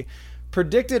Z,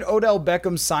 predicted Odell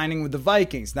Beckham signing with the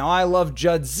Vikings. Now, I love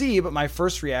Judd Z, but my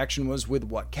first reaction was with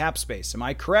what cap space? Am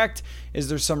I correct? Is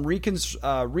there some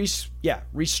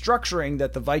restructuring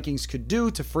that the Vikings could do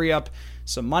to free up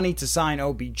some money to sign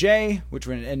OBJ, which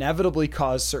would inevitably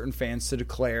cause certain fans to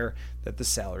declare that the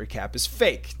salary cap is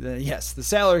fake? Yes, the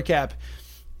salary cap.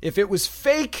 If it was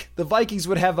fake, the Vikings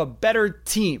would have a better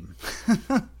team.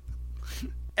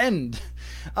 End.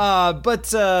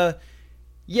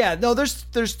 Yeah, no,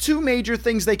 there's 2 major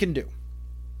things they can do.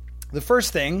 The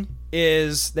first thing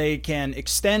is they can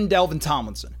extend Delvin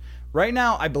Tomlinson. Right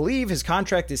now, I believe his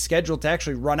contract is scheduled to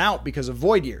actually run out because of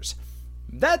void years.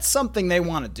 That's something they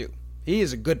want to do. He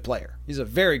is a good player. He's a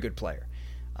very good player.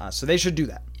 So they should do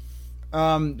that.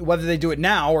 Whether they do it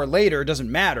now or later doesn't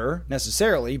matter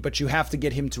necessarily, but you have to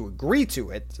get him to agree to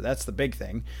it. So that's the big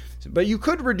thing. But you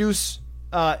could reduce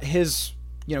his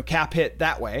cap hit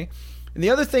that way. And the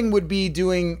other thing would be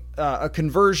doing a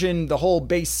conversion, the whole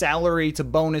base salary to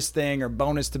bonus thing or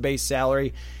bonus to base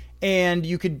salary. And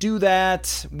you could do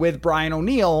that with Brian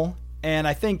O'Neill. And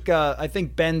I think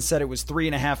Ben said it was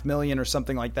 $3.5 million or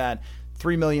something like that,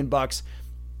 $3 million.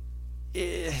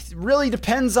 It really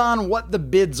depends on what the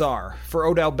bids are for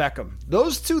Odell Beckham.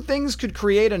 Those two things could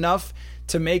create enough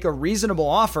to make a reasonable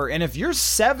offer. And if you're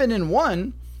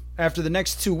 7-1 after the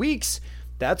next 2 weeks,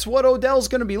 that's what Odell's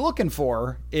going to be looking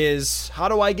for, is how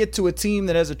do I get to a team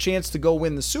that has a chance to go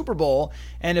win the Super Bowl?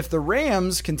 And if the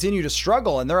Rams continue to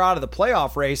struggle and they're out of the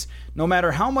playoff race, no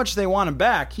matter how much they want him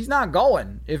back, he's not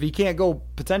going if he can't go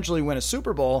potentially win a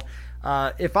Super Bowl.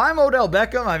 If I'm Odell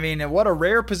Beckham, I mean, what a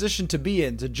rare position to be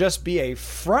in, to just be a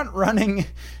front-running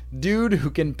dude who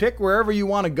can pick wherever you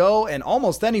want to go, and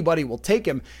almost anybody will take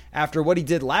him after what he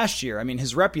did last year. I mean,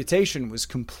 his reputation was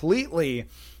completely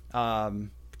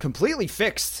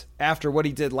fixed after what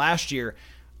he did last year.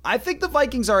 I think the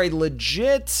Vikings are a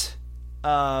legit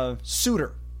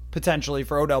suitor, potentially,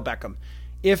 for Odell Beckham,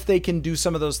 if they can do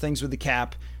some of those things with the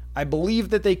cap. I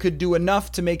believe that they could do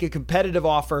enough to make a competitive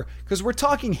offer, because we're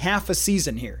talking half a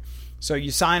season here. So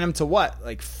you sign him to what,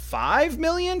 like $5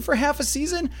 million for half a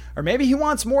season? Or maybe he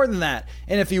wants more than that.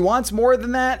 And if he wants more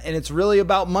than that, and it's really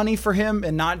about money for him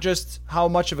and not just how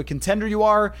much of a contender you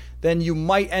are, then you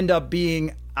might end up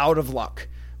being out of luck.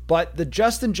 But the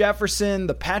Justin Jefferson,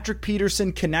 the Patrick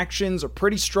Peterson connections are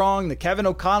pretty strong. The Kevin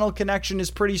O'Connell connection is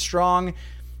pretty strong.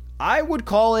 I would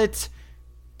call it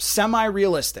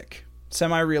semi-realistic.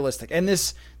 And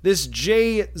this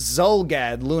Jay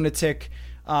Zulgad lunatic,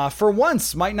 for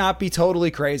once, might not be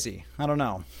totally crazy. I don't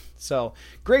know. So,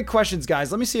 great questions,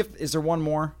 guys. Let me see is there one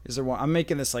more? Is there one? I'm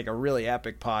making this like a really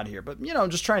epic pod here, but I'm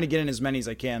just trying to get in as many as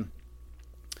I can.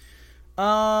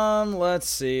 Let's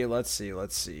see.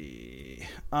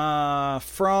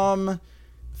 From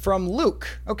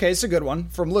Luke. Okay, it's a good one.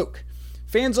 From Luke.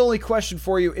 Fans only question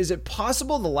for you. Is it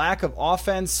possible the lack of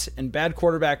offense and bad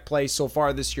quarterback play so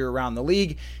far this year around the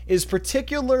league is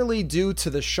particularly due to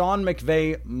the Sean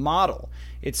McVay model?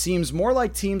 It seems more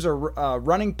like teams are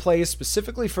running plays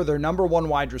specifically for their number one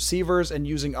wide receivers and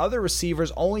using other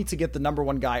receivers only to get the number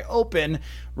one guy open,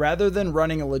 rather than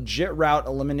running a legit route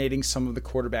eliminating some of the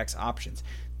quarterback's options.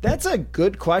 That's a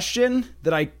good question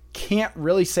that I can't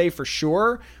really say for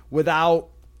sure without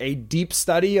a deep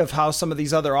study of how some of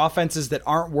these other offenses that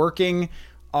aren't working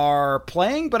are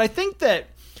playing. But I think that,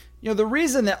 the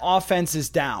reason that offense is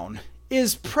down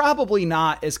is probably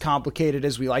not as complicated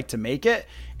as we like to make it.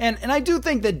 And I do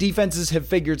think that defenses have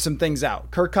figured some things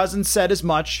out. Kirk Cousins said as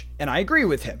much, and I agree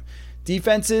with him.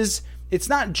 Defenses, it's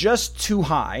not just too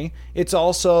high. It's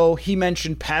also, he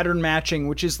mentioned pattern matching,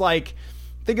 which is like,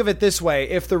 think of it this way.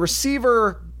 If the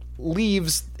receiver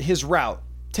leaves his route,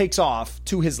 takes off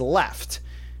to his left,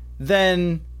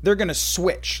 then they're going to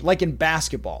switch, like in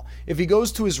basketball. If he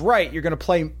goes to his right, you're going to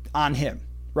play on him,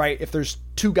 right? If there's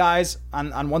two guys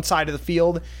on one side of the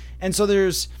field. And so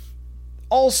there's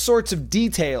all sorts of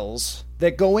details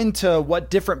that go into what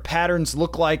different patterns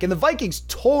look like. And the Vikings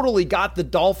totally got the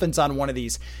Dolphins on one of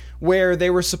these, where they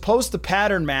were supposed to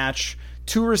pattern match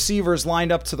two receivers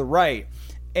lined up to the right.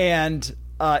 And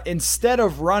instead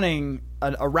of running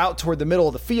a route toward the middle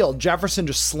of the field, Jefferson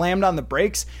just slammed on the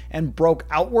brakes and broke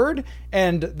outward,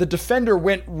 and the defender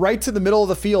went right to the middle of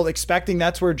the field expecting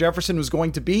that's where Jefferson was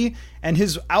going to be, and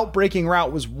his outbreaking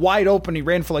route was wide open. He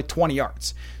ran for like 20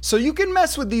 yards. So you can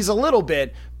mess with these a little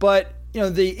bit, but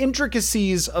the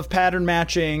intricacies of pattern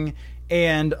matching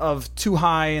and of too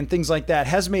high and things like that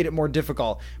has made it more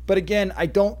difficult. But again, I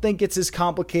don't think it's as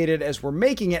complicated as we're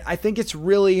making it. I think it's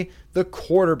really the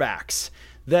quarterbacks.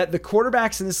 That the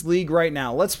quarterbacks in this league right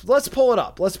now, let's pull it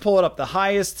up. Let's pull it up. The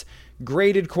highest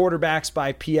graded quarterbacks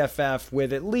by PFF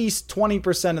with at least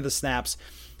 20% of the snaps.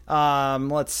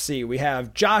 Let's see. We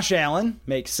have Josh Allen,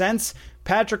 makes sense.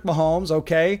 Patrick Mahomes,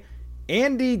 okay.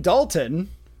 Andy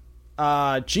Dalton,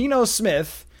 Geno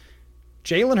Smith,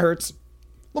 Jalen Hurts,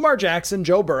 Lamar Jackson,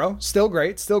 Joe Burrow, still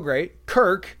great.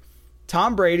 Kirk,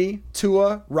 Tom Brady,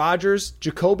 Tua, Rodgers,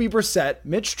 Jacoby Brissett,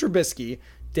 Mitch Trubisky,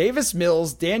 Davis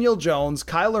Mills, Daniel Jones,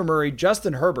 Kyler Murray,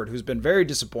 Justin Herbert, who's been very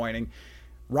disappointing,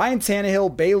 Ryan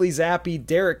Tannehill, Bailey Zappi,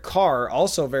 Derek Carr,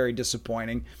 also very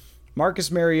disappointing, Marcus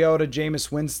Mariota,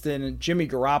 Jameis Winston, Jimmy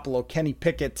Garoppolo, Kenny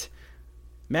Pickett.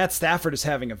 Matt Stafford is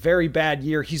having a very bad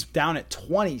year. He's down at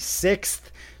 26th.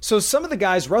 So some of the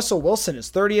guys, Russell Wilson is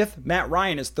 30th, Matt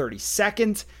Ryan is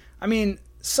 32nd. I mean,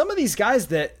 some of these guys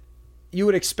that you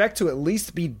would expect to at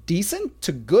least be decent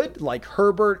to good, like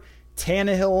Herbert,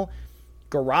 Tannehill,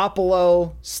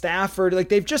 Garoppolo, Stafford, like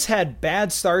they've just had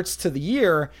bad starts to the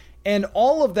year, And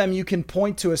all of them, you can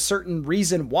point to a certain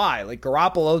reason why. Like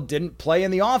Garoppolo didn't play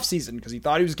in the offseason because he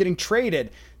thought he was getting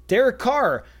traded. Derek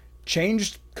Carr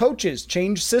changed coaches,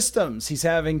 changed systems. He's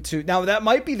having to... Now, that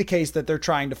might be the case that they're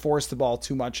trying to force the ball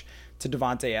too much to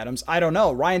Davante Adams. I don't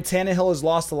know. Ryan Tannehill has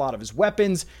lost a lot of his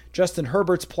weapons. Justin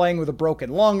Herbert's playing with a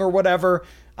broken lung or whatever.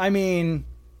 I mean,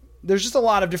 there's just a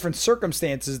lot of different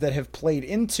circumstances that have played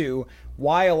into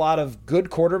why a lot of good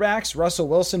quarterbacks, Russell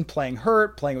Wilson playing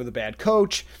hurt, playing with a bad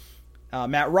coach,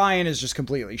 Matt Ryan is just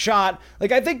completely shot.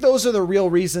 Like, I think those are the real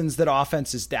reasons that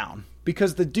offense is down,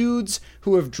 because the dudes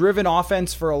who have driven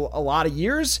offense for a lot of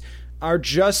years are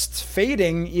just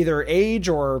fading, either age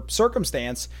or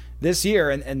circumstance, this year.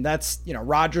 And that's,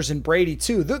 Rodgers and Brady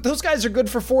too. Those guys are good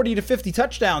for 40 to 50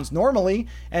 touchdowns normally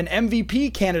and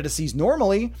MVP candidacies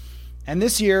normally. And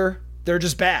this year they're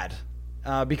just bad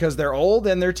because they're old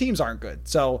and their teams aren't good.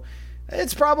 So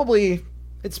it's probably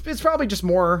just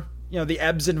more, the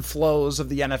ebbs and flows of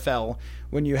the NFL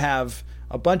when you have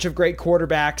a bunch of great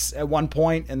quarterbacks at one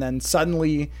point and then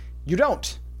suddenly you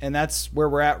don't. And that's where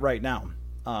we're at right now.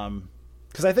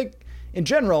 Because I think in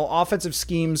general, offensive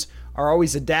schemes are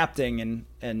always adapting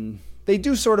and they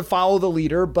do sort of follow the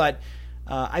leader. But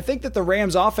I think that the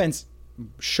Rams offense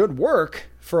should work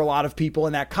for a lot of people,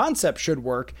 and that concept should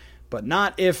work, but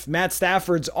not if Matt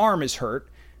Stafford's arm is hurt,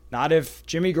 not if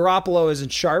Jimmy Garoppolo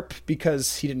isn't sharp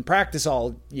because he didn't practice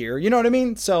all year. You know what I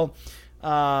mean? So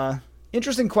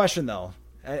interesting question, though.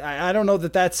 I don't know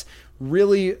that that's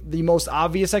really the most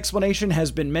obvious explanation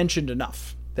has been mentioned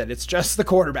enough, that it's just the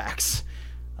quarterbacks.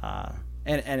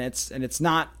 And it's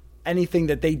not anything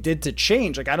that they did to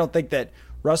change. Like, I don't think that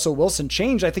Russell Wilson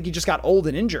changed. I think he just got old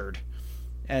and injured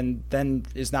and then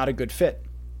is not a good fit.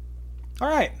 All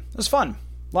right. It was fun.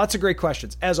 Lots of great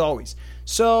questions, as always.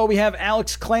 So we have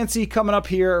Alex Clancy coming up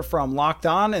here from Locked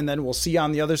On, and then we'll see you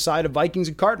on the other side of Vikings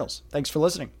and Cardinals. Thanks for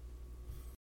listening.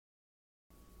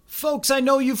 Folks, I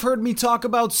know you've heard me talk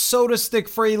about SodaStick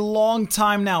for a long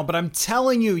time now, but I'm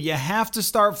telling you, you have to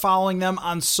start following them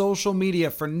on social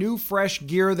media for new, fresh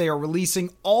gear they are releasing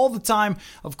all the time.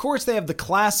 Of course, they have the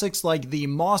classics like the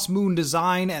Moss Moon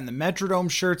design and the Metrodome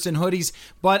shirts and hoodies,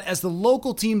 but as the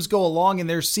local teams go along in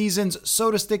their seasons,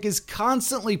 SodaStick is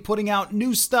constantly putting out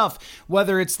new stuff,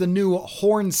 whether it's the new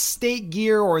Horn State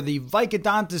gear or the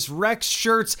Vicodontis Rex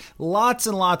shirts, lots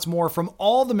and lots more from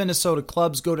all the Minnesota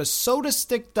clubs. Go to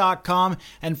sodastick.com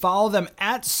and follow them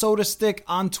at SodaStick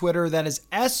on Twitter. That is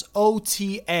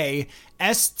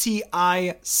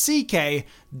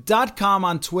SotaStick.com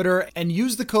on Twitter, and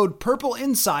use the code Purple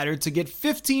Insider to get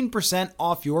 15%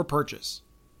 off your purchase.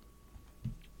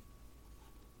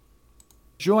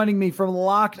 Joining me from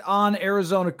Locked On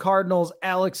Arizona Cardinals,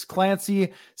 Alex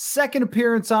Clancy. Second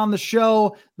appearance on the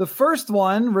show. The first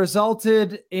one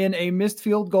resulted in a missed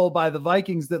field goal by the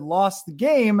Vikings that lost the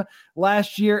game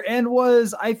last year and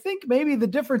was, I think, maybe the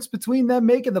difference between them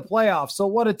making the playoffs. So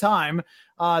what a time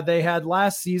they had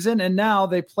last season. And now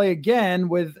they play again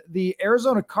with the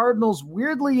Arizona Cardinals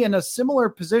weirdly in a similar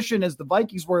position as the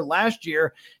Vikings were last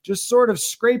year, just sort of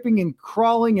scraping and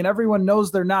crawling, and everyone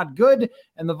knows they're not good.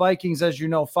 And the Vikings, as you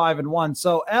know, 5-1.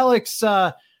 So Alex,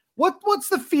 what's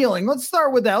the feeling? Let's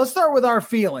start with that. Let's start with our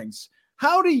feelings.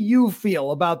 How do you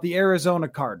feel about the Arizona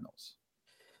Cardinals?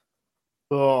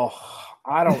 Oh,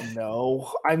 I don't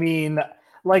know. I mean,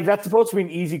 like, that's supposed to be an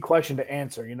easy question to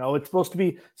answer. It's supposed to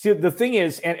be, see, the thing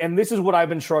is, and this is what I've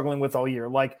been struggling with all year.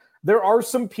 Like, there are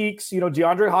some peaks,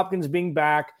 DeAndre Hopkins being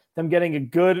back, them getting a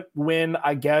good win,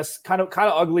 I guess, kind of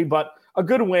ugly, but a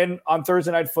good win on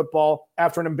Thursday Night Football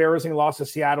after an embarrassing loss to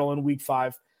Seattle in Week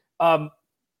 5. The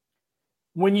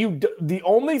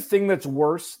only thing that's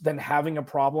worse than having a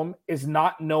problem is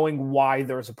not knowing why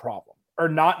there's a problem or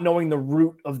not knowing the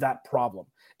root of that problem.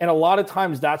 And a lot of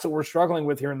times that's what we're struggling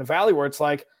with here in the Valley, where it's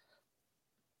like,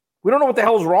 we don't know what the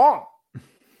hell's wrong.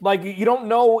 Like, you don't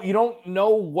know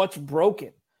what's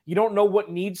broken. You don't know what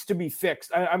needs to be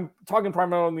fixed. I'm talking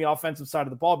primarily on the offensive side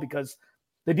of the ball because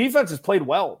the defense has played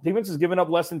well. Defense has given up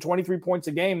less than 23 points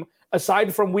a game,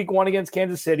 aside from Week 1 against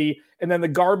Kansas City and then the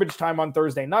garbage time on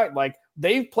Thursday night. Like,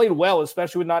 they've played well,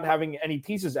 especially with not having any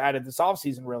pieces added this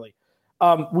offseason, really.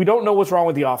 We don't know what's wrong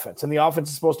with the offense, and the offense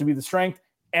is supposed to be the strength,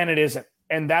 and it isn't.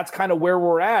 And that's kind of where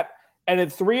we're at. And at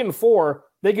 3-4,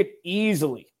 they could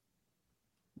easily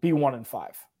be 1-5.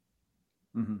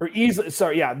 Mm-hmm. Or easily,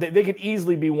 sorry, yeah, they could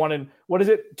easily be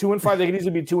 2-5. They could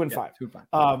easily be 2-5. Yeah,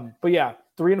 2-5. But yeah,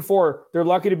 3-4, they're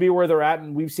lucky to be where they're at,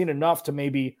 and we've seen enough to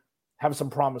maybe have some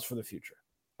promise for the future.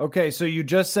 Okay, so you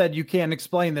just said you can't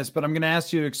explain this, but I'm going to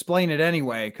ask you to explain it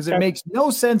anyway, because it makes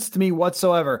no sense to me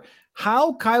whatsoever.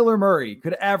 How Kyler Murray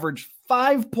could average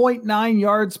 5.9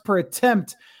 yards per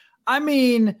attempt I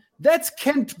mean, that's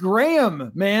Kent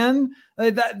Graham, man.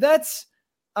 That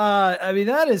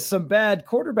is some bad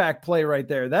quarterback play right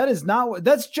there.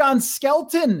 That's John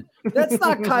Skelton. That's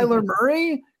not Kyler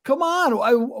Murray. Come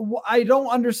on. I don't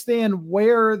understand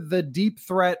where the deep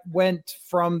threat went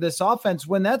from this offense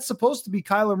when that's supposed to be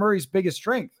Kyler Murray's biggest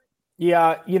strength.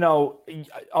 Yeah,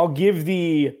 I'll give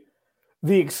the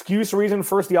excuse reason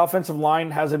first. The offensive line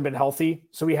hasn't been healthy,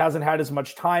 so he hasn't had as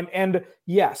much time. And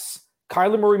yes,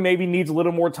 Kyler Murray maybe needs a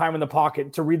little more time in the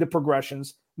pocket to read the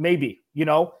progressions, maybe,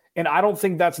 and I don't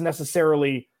think that's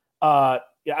necessarily a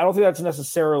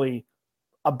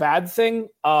bad thing.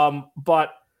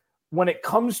 But when it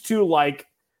comes to like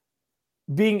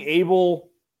being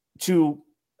able to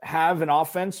have an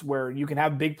offense where you can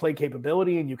have big play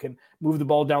capability and you can move the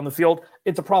ball down the field,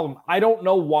 it's a problem. I don't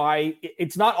know why.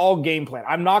 It's not all game plan.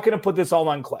 I'm not going to put this all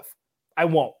on Cliff. I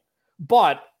won't.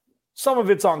 But some of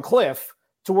it's on Cliff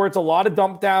to where it's a lot of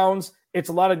dump downs. It's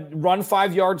a lot of run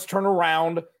 5 yards, turn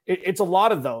around. It's a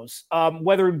lot of those,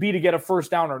 whether it be to get a first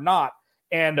down or not.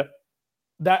 And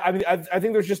that, I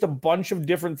think there's just a bunch of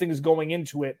different things going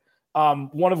into it.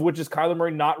 One of which is Kyler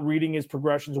Murray not reading his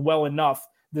progressions well enough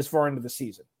this far into the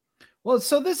season. Well,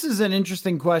 so this is an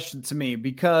interesting question to me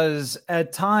because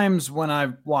at times when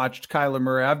I've watched Kyler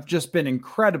Murray, I've just been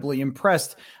incredibly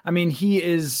impressed. I mean, he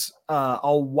is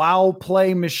a wow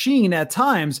play machine at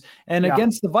times. And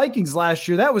against the Vikings last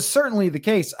year, that was certainly the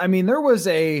case. I mean, there was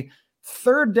a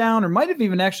third down or might have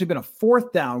even actually been a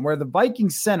fourth down where the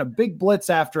Vikings sent a big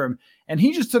blitz after him. And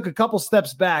he just took a couple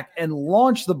steps back and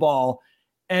launched the ball.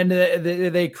 And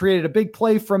they created a big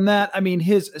play from that. I mean,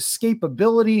 his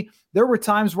escapability. There were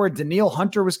times where Danielle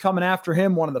Hunter was coming after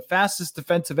him, one of the fastest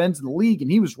defensive ends in the league,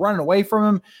 and he was running away from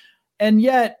him. And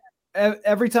yet,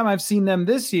 every time I've seen them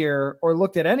this year or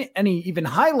looked at any even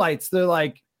highlights, they're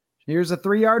like, here's a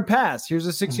 3-yard pass, here's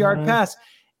a 6-yard pass.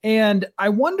 And I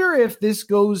wonder if this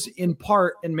goes in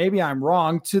part, and maybe I'm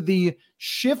wrong, to the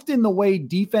shift in the way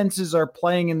defenses are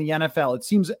playing in the NFL. It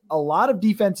seems a lot of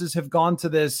defenses have gone to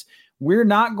this. We're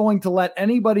not going to let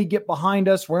anybody get behind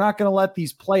us. We're not going to let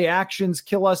these play actions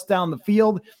kill us down the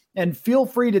field, and feel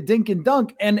free to dink and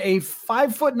dunk. And a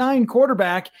 5'9"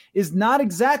 quarterback is not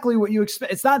exactly what you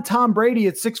expect. It's not Tom Brady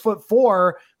at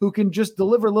 6'4" who can just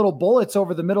deliver little bullets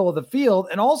over the middle of the field.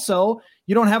 And also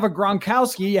you don't have a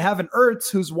Gronkowski. You have an Ertz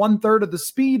who's 1/3 of the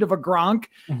speed of a Gronk.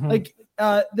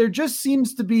 There just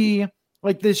seems to be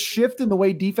like this shift in the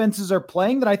way defenses are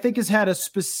playing that I think has had a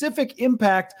specific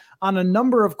impact on a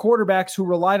number of quarterbacks who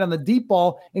relied on the deep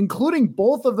ball, including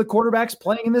both of the quarterbacks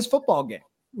playing in this football game.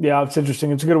 Yeah, it's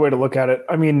interesting. It's a good way to look at it.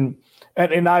 I mean,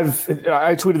 and I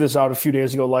tweeted this out a few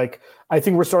days ago. Like, I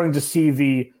think we're starting to see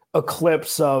the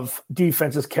eclipse of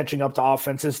defenses catching up to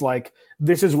offenses. Like,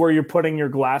 this is where you're putting your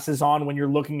glasses on when you're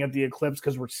looking at the eclipse,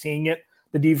 because we're seeing it.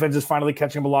 The defense is finally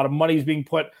catching up. A lot of money is being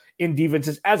put in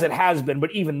defenses, as it has been,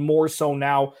 but even more so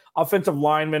now. Offensive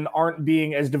linemen aren't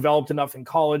being as developed enough in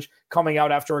college, coming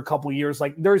out after a couple years.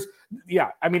 Like, there's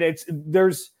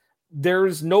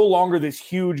no longer this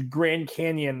huge Grand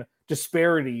Canyon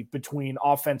disparity between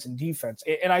offense and defense.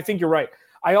 And I think you're right.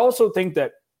 I also think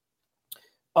that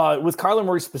with Kyler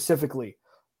Murray specifically,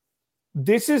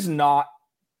 this is not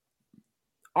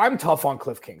 – I'm tough on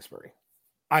Cliff Kingsbury.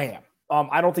 I am.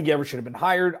 I don't think he ever should have been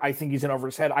hired. I think he's in over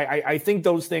his head. I think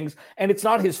those things, and it's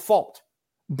not his fault,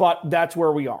 but that's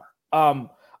where we are.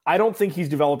 I don't think he's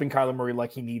developing Kyler Murray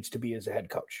like he needs to be as a head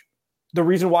coach. The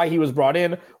reason why he was brought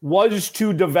in was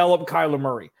to develop Kyler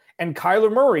Murray, and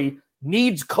Kyler Murray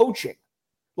needs coaching.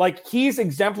 Like, he's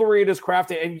exemplary at his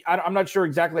craft, and I'm not sure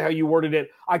exactly how you worded it.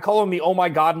 I call them the oh my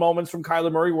God moments from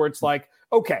Kyler Murray, where it's like,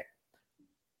 okay,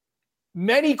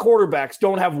 many quarterbacks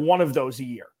don't have one of those a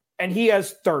year, and he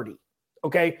has 30.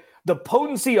 Okay, the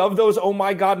potency of those oh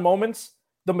my God moments,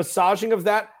 the massaging of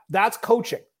that's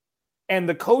coaching. And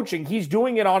the coaching, he's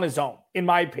doing it on his own, in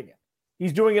my opinion.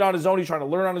 He's doing it on his own. He's trying to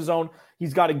learn on his own.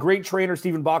 He's got a great trainer,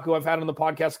 Stephen Baku. I've had him on the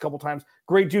podcast a couple times.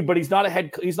 Great dude, but he's not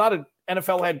an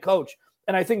NFL head coach.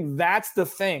 And I think that's the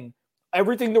thing.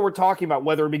 Everything that we're talking about,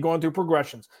 whether it be going through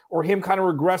progressions or him kind of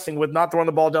regressing with not throwing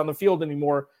the ball down the field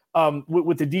anymore,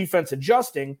 with the defense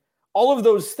adjusting, all of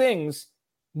those things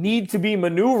need to be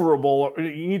maneuverable.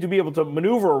 You need to be able to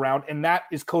maneuver around, and that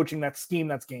is coaching, that scheme,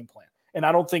 that's game plan. And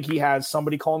I don't think he has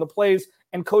somebody calling the plays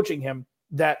and coaching him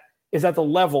that is at the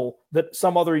level that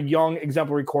some other young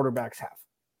exemplary quarterbacks have.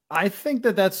 I think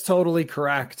that that's totally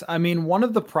correct. I mean, one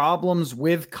of the problems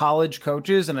with college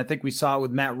coaches, and I think we saw it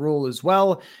with Matt Rule as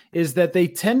well, is that they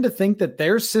tend to think that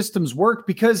their systems work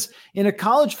because in a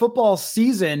college football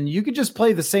season, you could just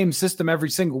play the same system every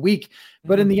single week.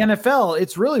 But in the NFL,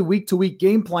 it's really week to week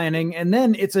game planning, and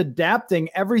then it's adapting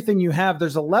everything you have.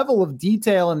 There's a level of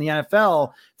detail in the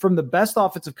NFL from the best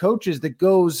offensive coaches that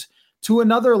goes to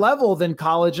another level than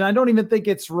college. And I don't even think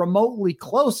it's remotely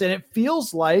close. And it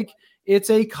feels like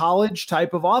it's a college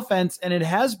type of offense, and it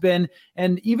has been.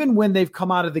 And even when they've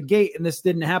come out of the gate, and this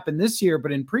didn't happen this year,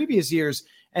 but in previous years,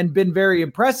 and been very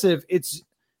impressive, it's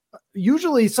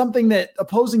usually something that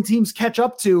opposing teams catch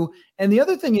up to. And the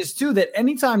other thing is, too, that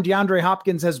anytime DeAndre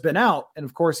Hopkins has been out, and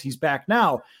of course he's back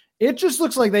now, it just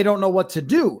looks like they don't know what to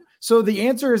do. So the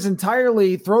answer is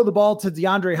entirely throw the ball to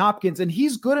DeAndre Hopkins, and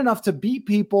he's good enough to beat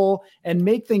people and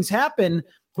make things happen.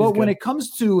 But when it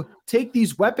comes to take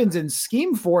these weapons and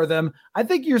scheme for them, I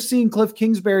think you're seeing Cliff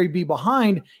Kingsbury be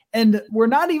behind, and we're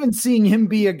not even seeing him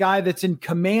be a guy that's in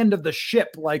command of the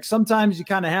ship. Like sometimes you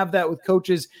kind of have that with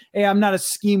coaches. Hey, I'm not a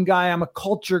scheme guy. I'm a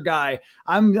culture guy.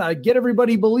 I'm a get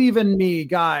everybody believe in me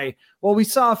guy. Well, we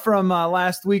saw from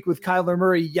last week with Kyler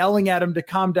Murray yelling at him to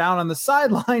calm down on the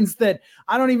sidelines that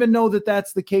I don't even know that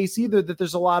that's the case either, that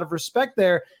there's a lot of respect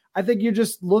there. I think you're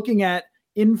just looking at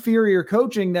inferior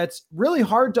coaching that's really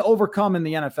hard to overcome in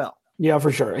the NFL. Yeah,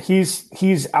 for sure.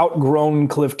 He's outgrown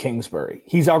Cliff Kingsbury.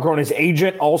 He's outgrown his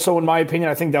agent also, in my opinion.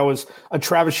 I think that was a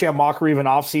Travis Sham mockery of an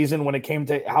offseason when it came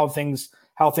to how things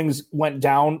went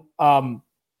down.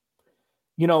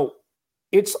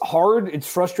 It's hard. It's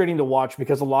frustrating to watch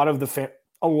because a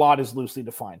lot is loosely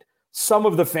defined. Some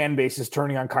of the fan base is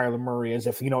turning on Kyler Murray as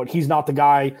if, he's not the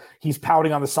guy. He's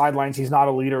pouting on the sidelines. He's not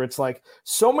a leader. It's like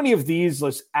so many of these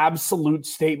absolute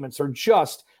statements are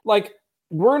just like,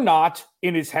 we're not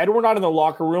in his head. We're not in the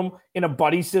locker room in a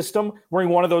buddy system wearing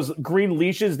one of those green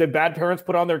leashes that bad parents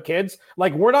put on their kids.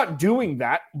 Like, we're not doing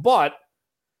that, but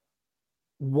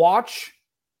watch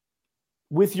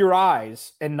with your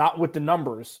eyes and not with the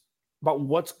numbers about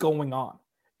what's going on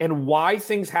and why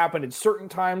things happen at certain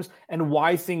times and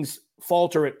why things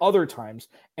falter at other times.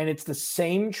 And it's the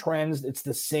same trends. It's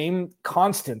the same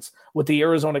constants with the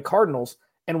Arizona Cardinals.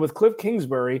 And with Cliff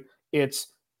Kingsbury, it's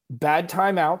bad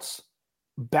timeouts,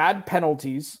 bad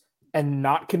penalties, and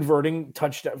not converting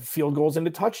field goals into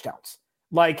touchdowns.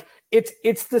 Like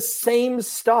it's the same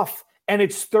stuff. And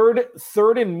it's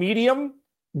third and medium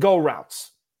go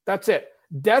routes. That's it.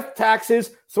 Death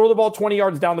taxes, throw the ball 20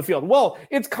 yards down the field. Well,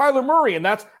 it's Kyler Murray, and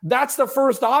that's the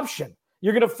first option.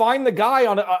 You're going to find the guy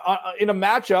in a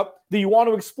matchup that you want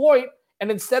to exploit,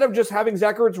 and instead of just having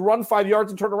Zach Ertz run 5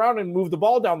 yards and turn around and move the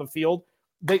ball down the field,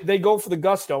 they go for the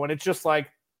gusto, and it's just like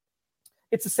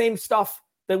it's the same stuff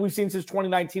that we've seen since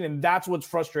 2019, and that's what's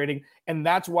frustrating, and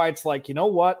that's why it's like, you know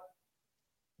what?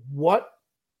 What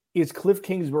is Cliff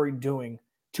Kingsbury doing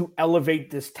to elevate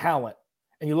this talent?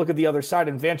 And you look at the other side,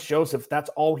 and Vance Joseph,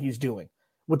 that's all he's doing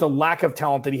with the lack of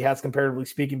talent that he has, comparatively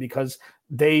speaking, because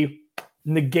they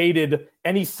negated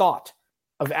any thought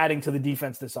of adding to the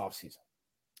defense this offseason.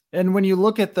 And when you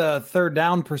look at the third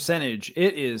down percentage,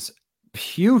 it is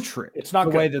putrid. It's not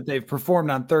the good. Way that they've performed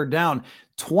on third down.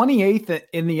 28th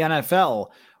in the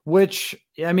NFL, which,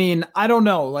 I mean, I don't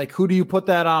know. Like, who do you put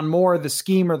that on more, the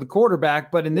scheme or the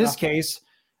quarterback? But in this case,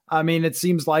 I mean, it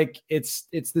seems like it's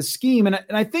the scheme. And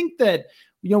I think that,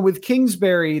 with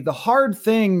Kingsbury, the hard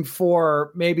thing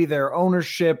for maybe their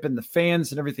ownership and the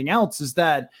fans and everything else is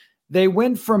that they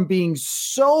went from being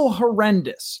so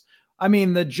horrendous. I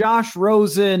mean, the Josh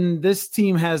Rosen, this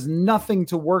team has nothing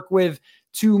to work with,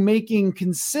 to making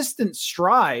consistent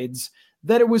strides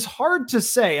that it was hard to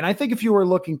say. And I think if you were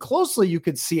looking closely, you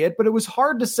could see it, but it was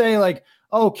hard to say like,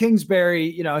 oh, Kingsbury,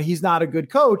 he's not a good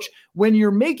coach when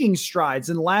you're making strides.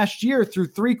 And last year, through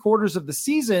 3/4 of the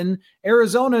season,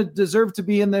 Arizona deserved to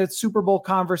be in the Super Bowl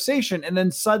conversation and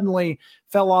then suddenly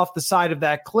fell off the side of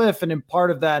that cliff. And in part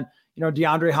of that,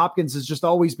 DeAndre Hopkins has just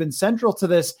always been central to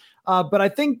this. But I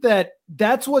think that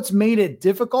that's what's made it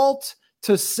difficult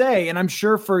to say. And I'm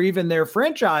sure for even their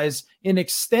franchise in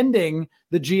extending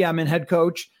the GM and head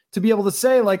coach to be able to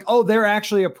say like, oh, they're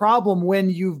actually a problem when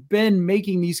you've been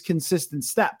making these consistent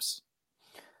steps.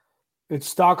 It's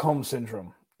Stockholm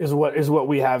syndrome is what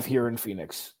we have here in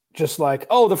Phoenix. Just like,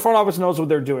 oh, the front office knows what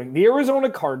they're doing. The Arizona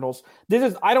Cardinals,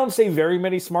 I don't say very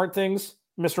many smart things,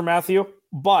 Mr. Matthew,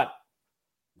 but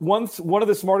one of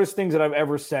the smartest things that I've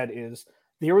ever said is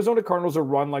the Arizona Cardinals are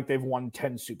run like they've won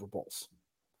 10 Super Bowls.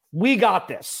 We got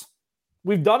this.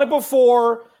 We've done it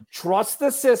before. Trust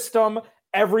the system.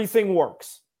 Everything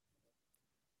works.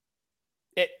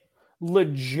 It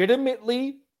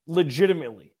legitimately,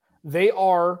 they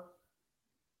are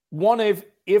one of,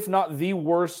 if not the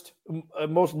worst,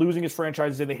 most losingest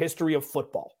franchises in the history of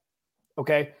football.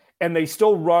 Okay. And they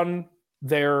still run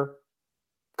their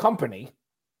company,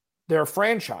 their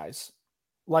franchise,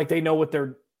 like they know what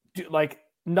they're like.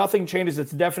 Nothing changes. It's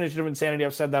the definition of insanity.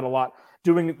 I've said that a lot.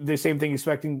 Doing the same thing,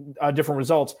 expecting different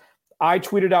results. I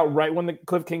tweeted out right when the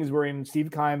Cliff Kingsbury and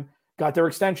Steve Keim got their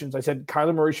extensions. I said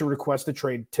Kyler Murray should request a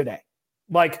trade today.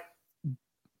 Like,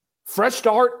 fresh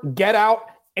start, get out.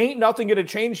 Ain't nothing going to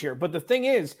change here. But the thing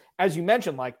is, as you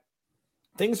mentioned, like,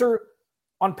 things are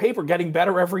on paper getting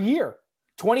better every year.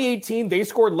 2018, they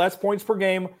scored less points per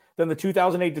game than the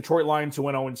 2008 Detroit Lions, who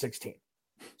went 0-16.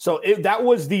 So that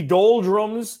was the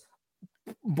doldrums,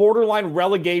 borderline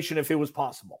relegation if it was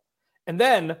possible. And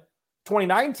then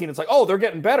 2019, it's like, oh, they're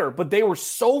getting better. But they were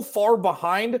so far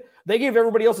behind, they gave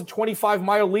everybody else a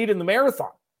 25-mile lead in the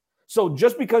marathon. So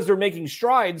just because they're making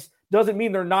strides doesn't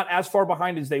mean they're not as far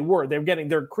behind as they were.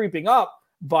 They're creeping up,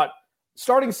 but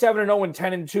starting 7-0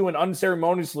 and 10-2 and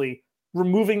unceremoniously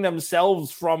removing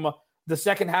themselves from the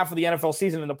second half of the NFL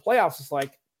season in the playoffs is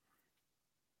like,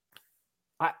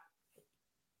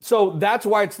 so that's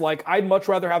why it's like, I'd much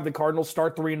rather have the Cardinals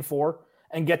start 3-4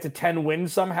 and get to 10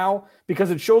 wins somehow, because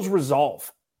it shows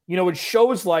resolve. You know, it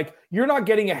shows like you're not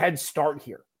getting a head start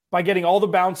here by getting all the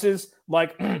bounces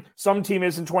like some team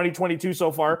is in 2022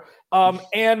 so far.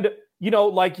 And, you know,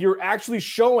 like you're actually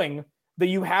showing that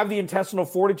you have the intestinal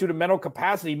fortitude and mental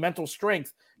capacity, mental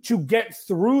strength to get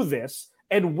through this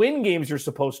and win games you're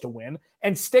supposed to win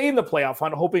and stay in the playoff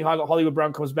hunt, hoping Hollywood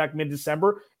Brown comes back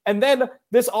mid-December. And then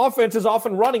this offense is off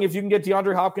and running if you can get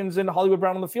DeAndre Hopkins and Hollywood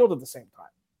Brown on the field at the same time.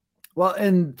 Well,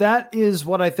 and that is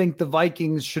what I think the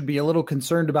Vikings should be a little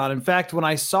concerned about. In fact, when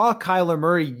I saw Kyler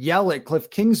Murray yell at Cliff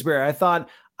Kingsbury, I thought,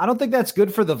 I don't think that's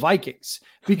good for the Vikings,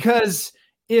 because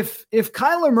if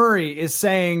Kyler Murray is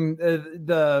saying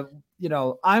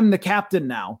I'm the captain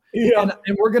now, and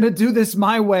we're going to do this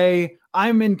my way,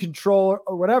 I'm in control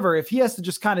or whatever, if he has to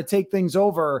just kind of take things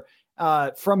over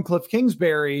from Cliff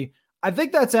Kingsbury, I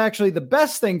think that's actually the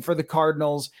best thing for the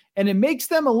Cardinals, and it makes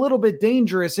them a little bit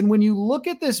dangerous. And when you look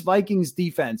at this Vikings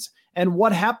defense and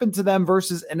what happened to them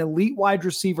versus an elite wide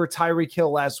receiver, Tyreek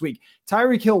Hill, last week,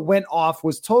 Tyreek Hill went off,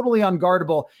 was totally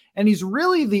unguardable, and he's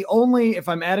really the only, if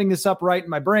I'm adding this up right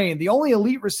in my brain, the only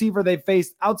elite receiver they've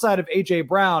faced outside of A.J.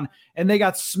 Brown, and they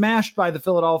got smashed by the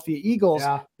Philadelphia Eagles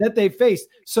that they faced.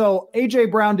 So A.J.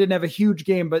 Brown didn't have a huge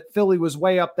game, but Philly was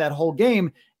way up that whole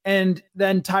game. And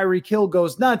then Tyreek Hill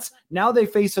goes nuts. Now they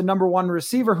face a number one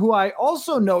receiver who I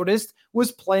also noticed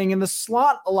was playing in the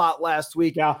slot a lot last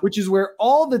week, which is where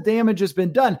all the damage has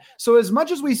been done. So as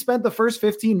much as we spent the first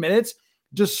 15 minutes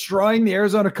destroying the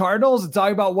Arizona Cardinals and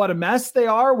talking about what a mess they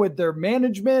are with their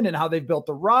management and how they've built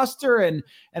the roster and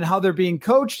how they're being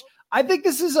coached, I think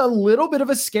this is a little bit of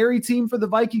a scary team for the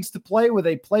Vikings to play with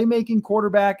a playmaking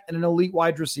quarterback and an elite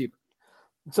wide receiver.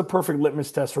 It's a perfect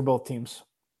litmus test for both teams.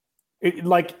 It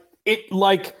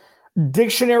like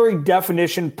dictionary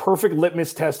definition, perfect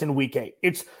litmus test in week 8.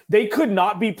 They could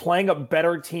not be playing a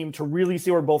better team to really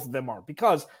see where both of them are,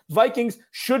 because Vikings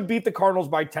should beat the Cardinals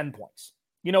by 10 points.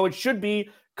 You know, it should be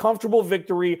comfortable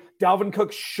victory. Dalvin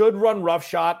Cook should run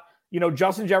roughshod. You know,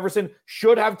 Justin Jefferson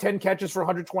should have 10 catches for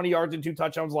 120 yards and 2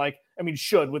 touchdowns.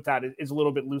 Should with that is a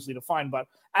little bit loosely defined, but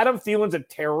Adam Thielen's a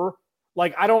terror.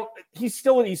 He's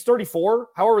 34,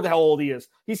 however the hell old he is.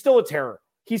 He's still a terror.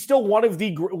 He's still one of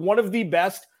the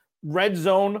best red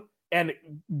zone and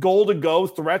goal-to-go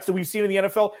threats that we've seen in the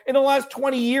NFL in the last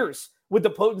 20 years with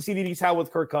the potency that he's had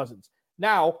with Kirk Cousins.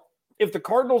 Now, if the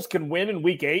Cardinals can win in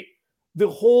week 8, the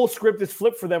whole script is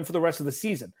flipped for them for the rest of the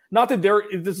season. Not that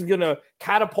this is going to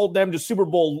catapult them to Super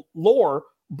Bowl lore,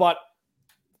 but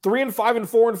 3-5 and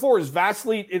 4-4 is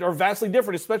vastly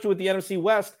different, especially with the NFC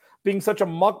West being such a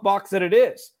muck box that it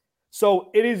is. So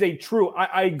it is a true,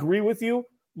 I agree with you.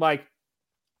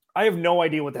 I have no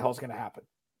idea what the hell's going to happen.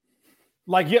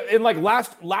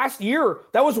 Last year,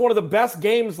 that was one of the best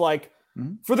games,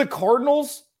 for the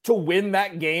Cardinals to win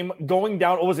that game going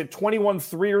down. Or was it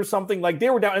 21-3 or something? They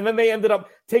were down, and then they ended up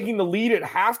taking the lead at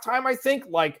halftime, I think.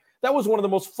 That was one of the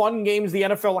most fun games the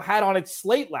NFL had on its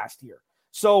slate last year.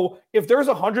 So if there's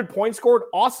 100 points scored,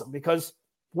 awesome, because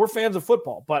we're fans of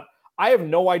football. But I have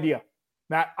no idea,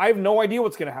 Matt. I have no idea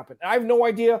what's going to happen. I have no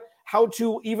idea how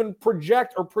to even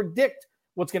project or predict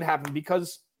what's going to happen,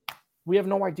 because we have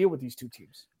no idea with these two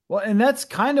teams. Well, and that's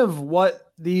kind of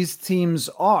what these teams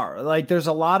are. There's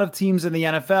a lot of teams in the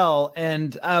NFL,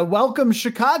 and welcome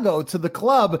Chicago to the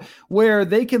club, where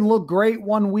they can look great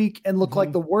one week and look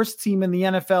like the worst team in the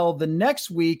NFL the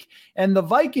next week. And the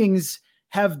Vikings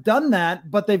have done that,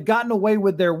 but they've gotten away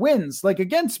with their wins. Like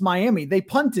against Miami, they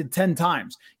punted 10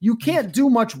 times. You can't do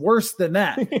much worse than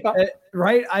that,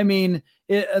 right? I mean,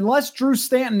 unless Drew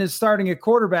Stanton is starting at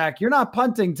quarterback, you're not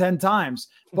punting 10 times.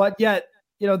 But yet,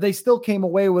 they still came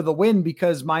away with a win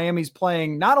because Miami's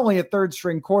playing not only a third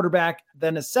string quarterback,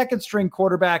 then a second string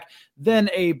quarterback, then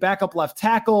a backup left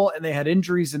tackle, and they had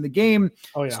injuries in the game.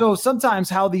 Oh, yeah. So sometimes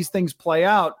how these things play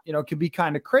out, can be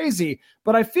kind of crazy.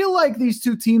 But I feel like these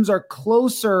two teams are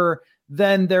closer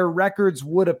than their records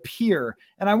would appear.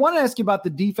 And I want to ask you about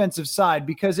the defensive side,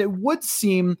 because it would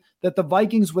seem that the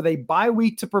Vikings, with a bye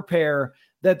week to prepare,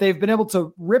 that they've been able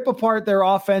to rip apart their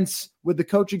offense with the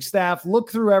coaching staff,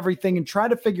 look through everything and try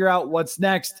to figure out what's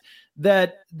next,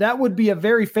 that would be a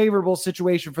very favorable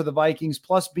situation for the Vikings,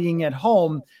 plus being at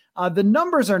home. The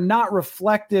numbers are not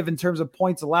reflective in terms of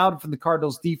points allowed from the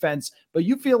Cardinals defense, but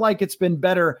you feel like it's been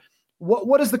better.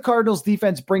 What does the Cardinals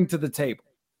defense bring to the table?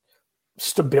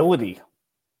 Stability.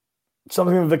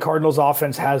 Something that the Cardinals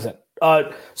offense hasn't.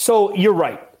 So you're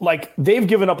right. Like, they've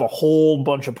given up a whole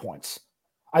bunch of points.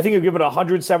 I think you've given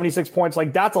 176 points.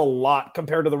 Like, that's a lot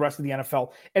compared to the rest of the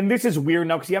NFL. And this is weird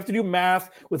now because you have to do math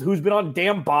with who's been on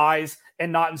damn buys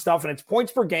and not and stuff. And it's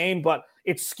points per game, but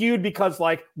it's skewed because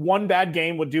like one bad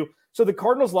game would do. So the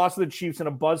Cardinals lost to the Chiefs in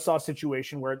a buzzsaw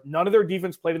situation where none of their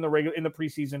defense played in the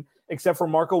preseason except for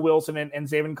Marco Wilson and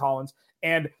Zaven Collins.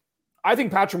 And I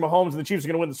think Patrick Mahomes and the Chiefs are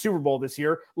going to win the Super Bowl this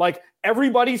year. Like,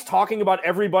 everybody's talking about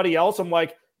everybody else. I'm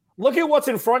like, look at what's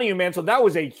in front of you, man. So that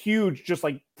was a huge, just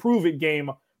like prove it game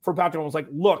for Patrick Mahomes. Like,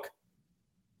 look,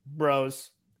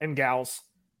 bros and gals,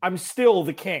 I'm still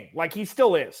the king. Like, he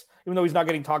still is, even though he's not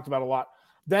getting talked about a lot.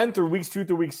 Then through weeks 2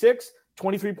 through week 6,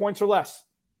 23 points or less.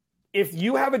 If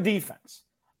you have a defense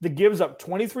that gives up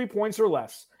 23 points or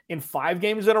less in 5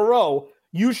 games in a row,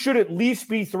 you should at least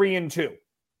be 3-2.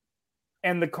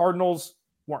 And the Cardinals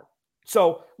weren't.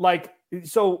 So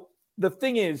the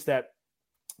thing is that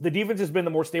the defense has been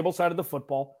the more stable side of the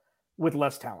football with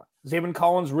less talent. Zaven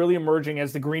Collins really emerging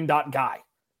as the green dot guy.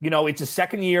 It's his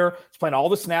second year. He's playing all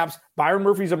the snaps. Byron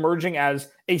Murphy's emerging as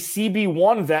a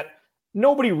CB1 that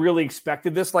nobody really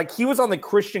expected this. Like, he was on the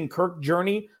Christian Kirk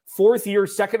journey, 4th year,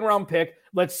 2nd round pick.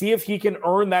 Let's see if he can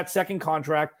earn that second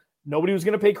contract. Nobody was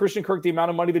going to pay Christian Kirk the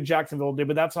amount of money that Jacksonville did,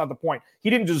 but that's not the point.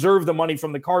 He didn't deserve the money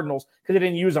from the Cardinals because they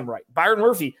didn't use him right. Byron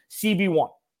Murphy,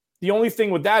 CB1. The only thing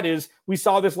with that is we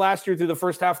saw this last year through the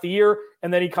first half of the year,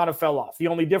 and then he kind of fell off. The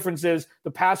only difference is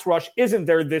the pass rush isn't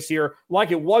there this year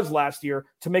like it was last year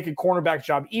to make a cornerback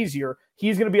job easier.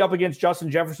 He's going to be up against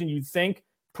Justin Jefferson, you'd think.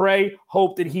 Pray,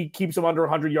 hope that he keeps him under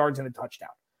 100 yards and a touchdown.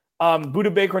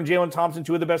 Budda Baker and Jalen Thompson,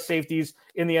 2 of the best safeties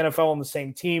in the NFL on the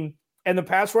same team. And the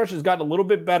pass rush has gotten a little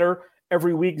bit better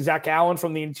every week. Zach Allen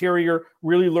from the interior,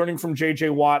 really learning from J.J.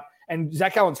 Watt. And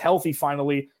Zach Allen's healthy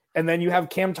finally. And then you have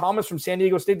Cam Thomas from San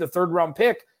Diego State, the 3rd round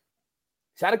pick.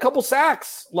 He's had a couple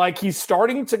sacks. Like, he's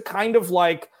starting to kind of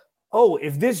like, oh,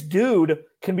 if this dude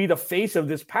can be the face of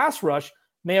this pass rush,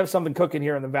 may have something cooking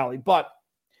here in the Valley. But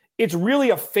it's really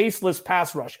a faceless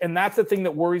pass rush. And that's the thing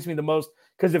that worries me the most,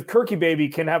 because if Kirky Baby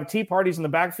can have tea parties in the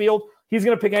backfield, he's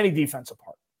going to pick any defense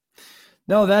apart.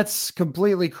 No, that's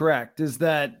completely correct, is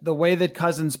that the way that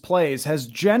Cousins plays has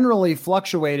generally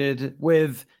fluctuated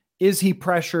with, is he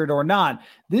pressured or not?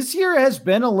 This year has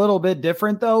been a little bit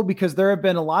different, though, because there have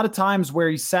been a lot of times where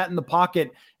he sat in the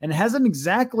pocket and hasn't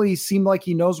exactly seemed like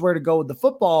he knows where to go with the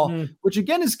football, which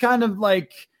again is kind of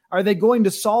like, are they going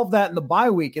to solve that in the bye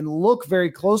week and look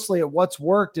very closely at what's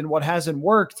worked and what hasn't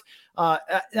worked? Now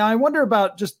I wonder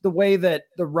about just the way that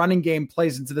the running game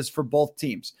plays into this for both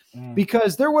teams,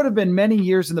 because there would have been many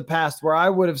years in the past where I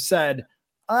would have said,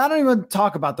 I don't even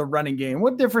talk about the running game.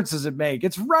 What difference does it make?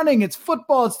 It's running, it's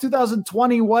football, it's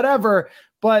 2020, whatever.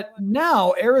 But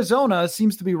now Arizona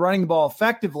seems to be running the ball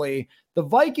effectively. The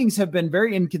Vikings have been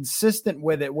very inconsistent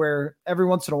with it, where every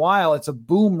once in a while it's a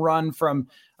boom run from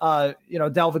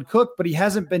Dalvin Cook, but he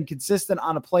hasn't been consistent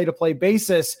on a play-to-play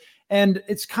basis. And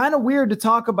it's kind of weird to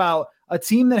talk about a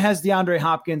team that has DeAndre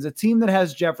Hopkins, a team that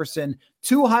has Jefferson,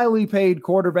 2 highly paid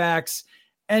quarterbacks.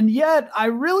 And yet I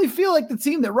really feel like the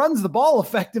team that runs the ball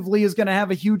effectively is going to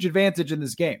have a huge advantage in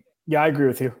this game. Yeah, I agree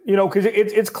with you. Because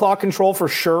it's clock control for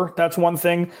sure. That's one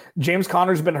thing. James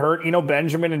Conner's been hurt.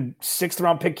 Benjamin and 6th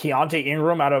round pick Keontae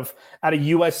Ingram out of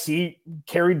USC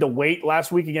carried the weight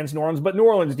last week against New Orleans. But New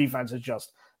Orleans defense is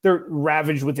just, they're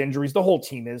ravaged with injuries. The whole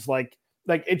team is like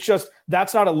it's just,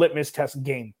 that's not a litmus test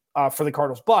game for the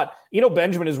Cardinals. But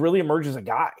Benjamin has really emerged as a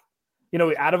guy.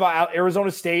 Out of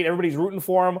Arizona State, everybody's rooting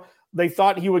for him. They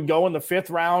thought he would go in the 5th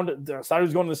round. They thought he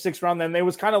was going in the 6th round. Then there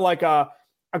was kind of like a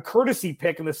courtesy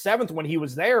pick in the 7th when he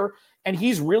was there. And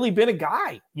he's really been a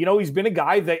guy. He's been a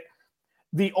guy that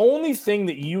The only thing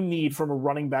that you need from a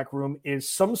running back room is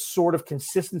some sort of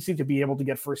consistency to be able to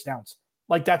get first downs.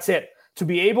 Like, that's it. To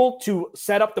be able to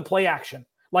set up the play action.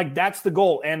 Like, that's the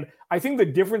goal. And I think the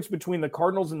difference between the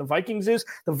Cardinals and the Vikings is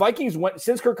the Vikings,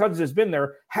 since Kirk Cousins has been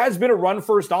there, has been a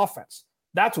run-first offense.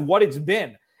 That's what it's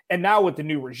been. And now with the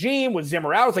new regime, with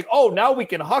Zimmer out, it's like, oh, now we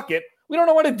can huck it. We don't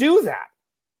know how to do that.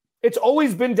 It's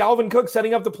always been Dalvin Cook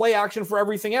setting up the play action for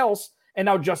everything else. And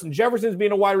now Justin Jefferson's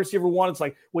being a wide receiver one. It's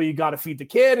like, well, you got to feed the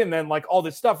kid. And then like all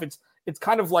this stuff, it's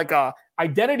kind of like a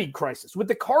identity crisis. With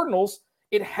the Cardinals,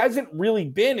 it hasn't really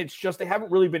been. It's just they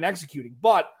haven't really been executing.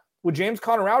 But with James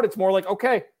Conner out, it's more like,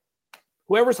 okay,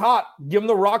 whoever's hot, give him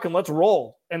the rock and let's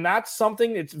roll. And that's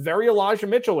something, it's very Elijah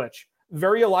Mitchell-ish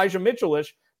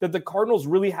that the Cardinals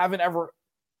really haven't ever,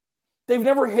 they've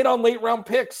never hit on late round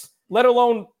picks, let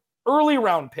alone early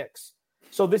round picks.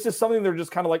 So this is something they're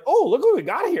just kind of like, oh, look what we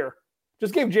got here.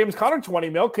 Just gave James Conner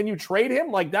 $20 million. Can you trade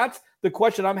him? Like, that's the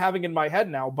question I'm having in my head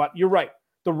now. But you're right.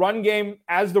 The run game,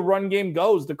 as the run game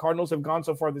goes, the Cardinals have gone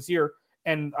so far this year.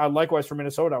 And likewise for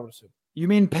Minnesota, I would assume. You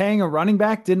mean paying a running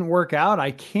back didn't work out?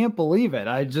 I can't believe it.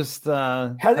 I just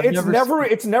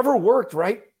it's never worked,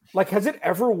 right? Like, has it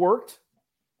ever worked?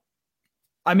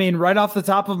 I mean, right off the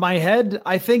top of my head,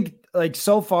 I think like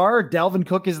so far, Dalvin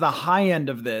Cook is the high end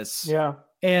of this. Yeah.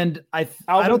 And I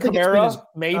don't think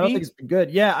maybe. I don't think it's been good.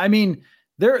 Yeah, I mean,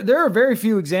 there are very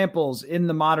few examples in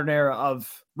the modern era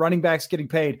of running backs getting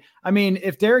paid. I mean,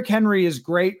 if Derrick Henry is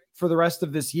great for the rest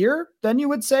of this year, then you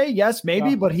would say yes,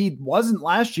 maybe, but he wasn't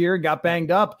last year, got banged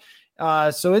up.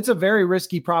 So it's a very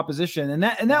risky proposition. And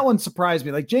that one surprised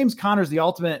me. Like, James Conner's the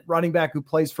ultimate running back who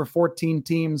plays for 14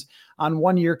 teams on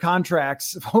 1-year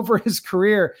contracts over his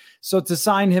career. So to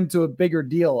sign him to a bigger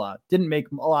deal didn't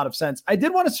make a lot of sense. I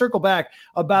did want to circle back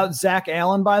about Zach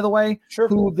Allen, by the way, sure.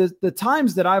 Who the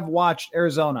times that I've watched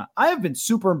Arizona, I have been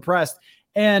super impressed.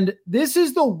 And this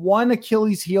is the one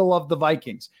Achilles heel of the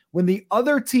Vikings. When the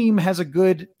other team has a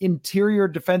good interior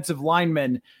defensive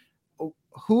lineman,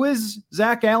 who is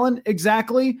Zach Allen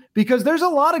exactly? Because there's a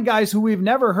lot of guys who we've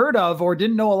never heard of or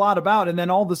didn't know a lot about, and then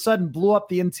all of a sudden blew up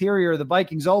the interior of the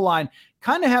Vikings O-line.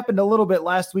 Kind of happened a little bit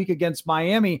last week against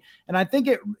Miami, and I think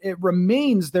it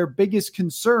remains their biggest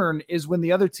concern is when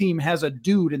the other team has a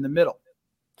dude in the middle.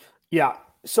 Yeah.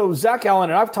 So Zach Allen,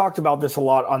 and I've talked about this a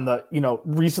lot on the,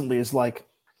 recently, is like,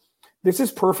 this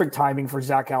is perfect timing for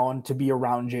Zach Allen to be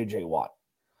around J.J. Watt.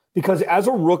 Because as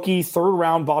a rookie, third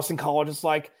round, Boston College, it's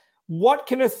like, what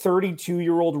can a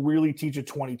 32-year-old really teach a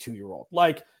 22-year-old?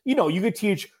 Like, you could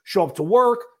teach show up to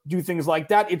work, do things like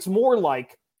that. It's more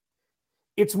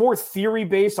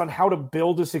theory-based on how to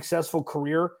build a successful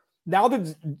career. Now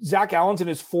that Zach Allen's in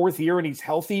his fourth year and he's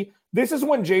healthy, this is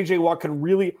when J.J. Watt can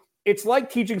really – it's like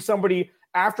teaching somebody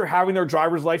after having their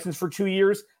driver's license for 2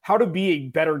 years how to be a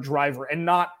better driver and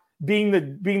not being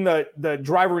the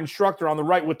driver instructor on the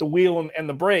right with the wheel and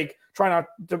the brake, trying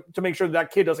to make sure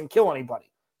that kid doesn't kill anybody.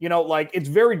 It's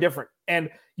very different. And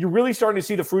you're really starting to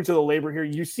see the fruits of the labor here.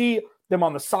 You see them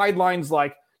on the sidelines.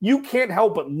 Like, you can't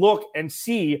help but look and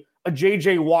see a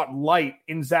J.J. Watt light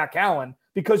in Zach Allen,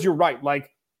 because you're right. Like,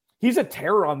 he's a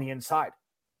terror on the inside.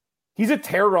 He's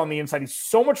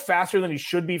so much faster than he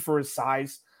should be for his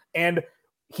size. And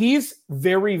he's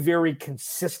very, very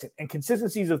consistent. And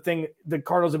consistency is a thing the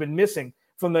Cardinals have been missing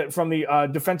from the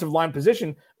defensive line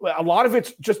position. A lot of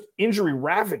it's just injury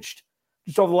ravaged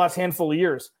just over the last handful of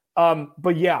years.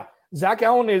 But yeah, Zach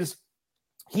Allen is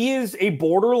a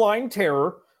borderline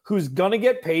terror who's going to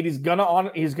get paid.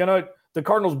 The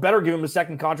Cardinals better give him a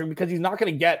second contract, because he's not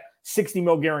going to get $60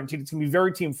 million guaranteed. It's going to be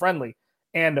very team friendly.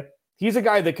 And he's a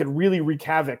guy that could really wreak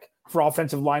havoc for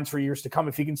offensive lines for years to come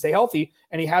if he can stay healthy.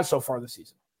 And he has so far this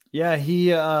season. Yeah,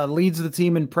 he leads the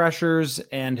team in pressures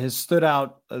and has stood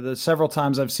out the several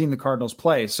times I've seen the Cardinals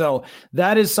play. So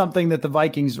that is something that the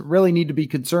Vikings really need to be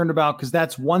concerned about, because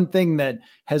that's one thing that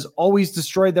has always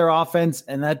destroyed their offense,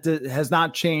 and that has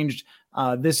not changed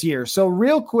this year. So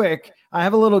real quick, I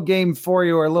have a little game for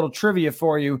you, or a little trivia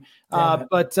for you.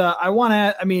 But I want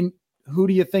to, who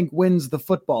do you think wins the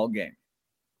football game?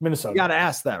 Minnesota. You got to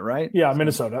ask that, right? Yeah,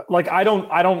 Minnesota. Like, I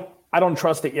don't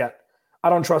trust it yet.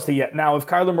 Now, if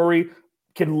Kyler Murray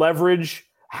can leverage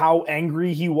how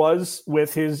angry he was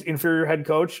with his inferior head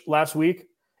coach last week,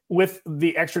 with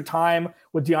the extra time,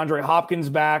 with DeAndre Hopkins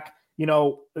back,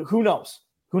 who knows?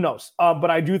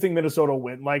 But I do think Minnesota will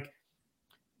win. Like,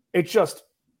 it's just,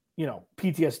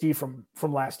 PTSD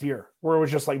from last year, where it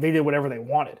was just like they did whatever they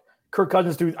wanted. Kirk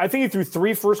Cousins he threw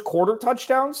 3 first quarter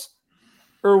touchdowns,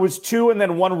 or it was 2 and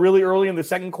then 1 really early in the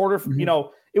second quarter. Mm-hmm.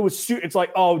 It's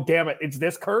like, oh, damn it, it's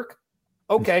this Kirk?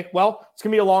 Okay, well, it's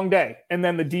going to be a long day. And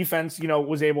then the defense,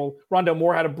 was able – Rondale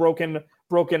Moore had a broken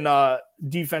broken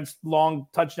defense, long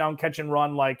touchdown, catch and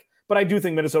run. But I do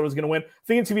think Minnesota's going to win. I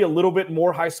think it's going to be a little bit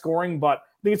more high scoring, but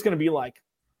I think it's going to be like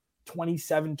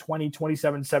 27-20,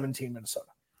 27-17 Minnesota.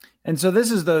 And so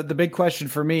this is the big question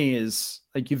for me is,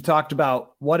 like, you've talked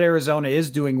about what Arizona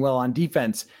is doing well on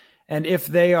defense. And if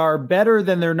they are better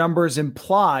than their numbers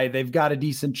imply, they've got a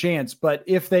decent chance. But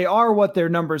if they are what their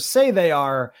numbers say they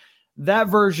are, that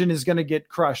version is going to get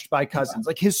crushed by Cousins.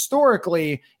 Like,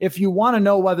 historically, if you want to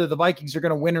know whether the Vikings are going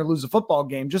to win or lose a football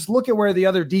game, just look at where the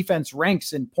other defense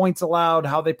ranks in points allowed,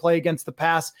 how they play against the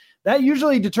pass. That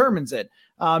usually determines it,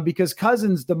 because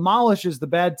Cousins demolishes the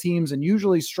bad teams and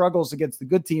usually struggles against the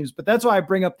good teams. But that's why I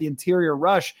bring up the interior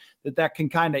rush, that can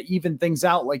kind of even things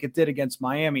out like it did against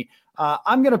Miami.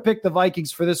 I'm going to pick the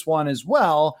Vikings for this one as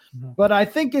well, but I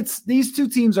think these two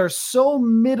teams are so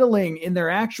middling in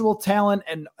their actual talent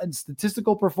and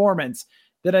statistical performance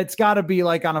that it's got to be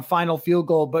like on a final field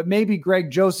goal, but maybe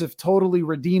Greg Joseph totally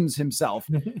redeems himself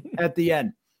at the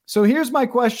end. So here's my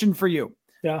question for you.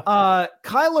 Yeah.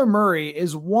 Kyler Murray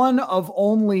is one of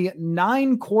only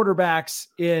 9 quarterbacks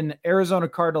in Arizona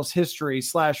Cardinals history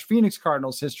 / Phoenix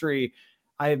Cardinals history,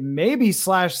 maybe /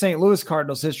 St. Louis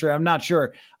Cardinals history, I'm not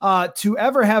sure, to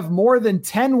ever have more than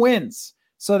 10 wins.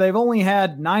 So they've only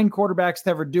had 9 quarterbacks to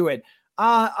ever do it.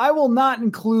 I will not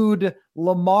include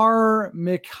Lamar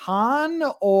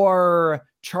McCann or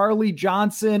Charlie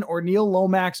Johnson or Neil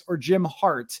Lomax or Jim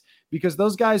Hart, because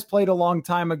those guys played a long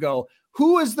time ago.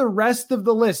 Who is the rest of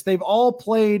the list? They've all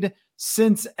played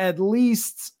since at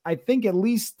least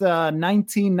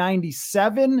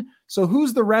 1997. So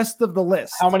who's the rest of the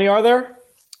list? How many are there?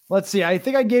 Let's see. I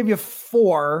think I gave you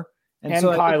 4. And so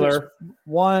Kyler.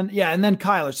 1. Yeah. And then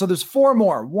Kyler. So there's 4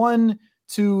 more. 1,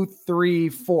 2, 3,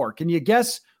 4. Can you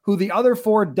guess who the other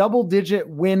 4 double-digit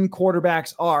win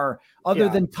quarterbacks are other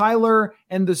than Kyler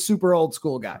and the super old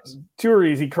school guys? 2 are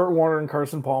easy. Kurt Warner and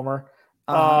Carson Palmer.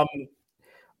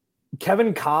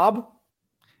 Kevin Cobb.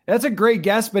 That's a great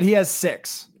guess, but he has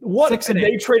 6. What? 6 and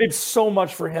they 8. traded so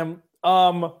much for him.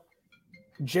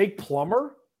 Jake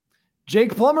Plummer.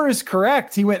 Jake Plummer is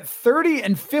correct. He went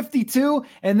 30-52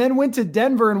 and then went to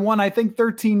Denver and won, I think,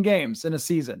 13 games in a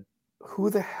season. Who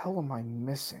the hell am I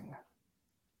missing?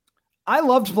 I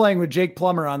loved playing with Jake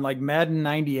Plummer on like Madden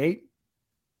 98.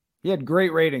 He had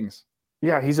great ratings.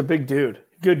 Yeah, he's a big dude.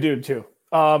 Good dude too.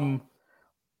 It's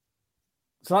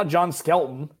not John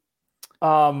Skelton.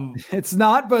 It's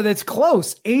not, but it's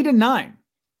close. 8 and 9.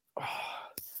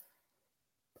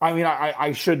 I mean,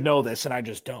 I should know this, and I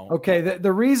just don't. Okay,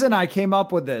 the reason I came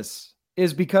up with this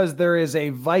is because there is a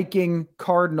Viking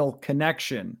Cardinal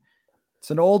connection. It's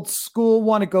an old school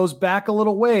one. It goes back a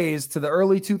little ways to the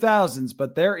early 2000s,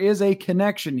 but there is a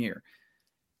connection here.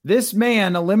 This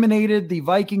man eliminated the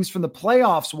Vikings from the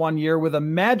playoffs one year with a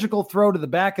magical throw to the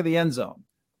back of the end zone.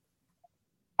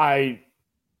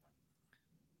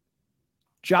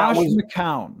 Josh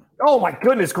McCown. Oh, my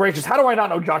goodness gracious. How do I not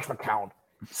know Josh McCown?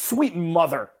 Sweet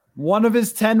mother. One of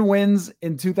his 10 wins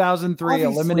in 2003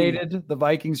 Obviously. eliminated the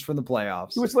Vikings from the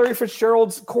playoffs. He was Larry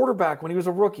Fitzgerald's quarterback when he was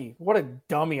a rookie. What a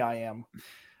dummy I am.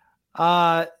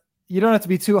 You don't have to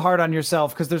be too hard on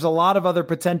yourself because there's a lot of other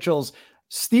potentials.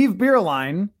 Steve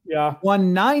Bierlein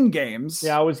won 9 games.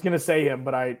 Yeah, I was going to say him,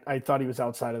 but I thought he was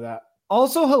outside of that.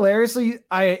 Also, hilariously,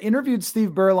 I interviewed Steve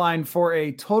Bierlein for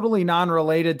a totally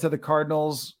non-related to the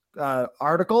Cardinals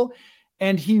article,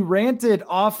 and he ranted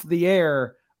off the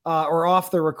air or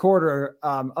off the recorder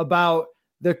about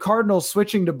the Cardinals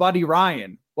switching to Buddy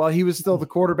Ryan while he was still the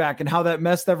quarterback and how that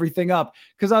messed everything up.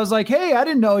 Because I was like, hey, I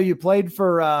didn't know you played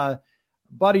for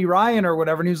Buddy Ryan or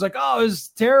whatever. And he was like, oh, it was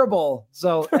terrible.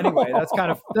 So anyway,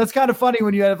 that's kind of funny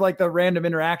when you have like the random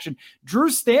interaction. Drew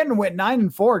Stanton went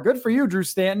 9-4. Good for you, Drew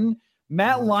Stanton.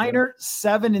 Matt Leinart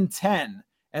 7-10.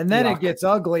 And then it gets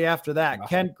ugly after that.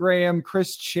 Kent Graham,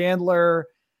 Chris Chandler,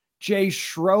 Jay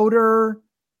Schroeder,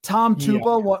 Tom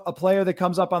Tupa, a player that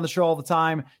comes up on the show all the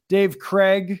time, Dave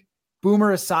Craig,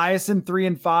 Boomer Esiason,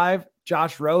 3-5,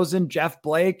 Josh Rosen, Jeff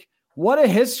Blake. What a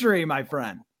history, my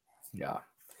friend. Yeah.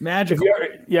 Magical.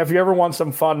 If you ever want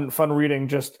some fun reading,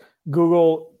 just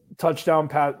Google touchdown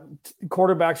pass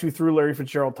quarterbacks who threw Larry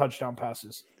Fitzgerald touchdown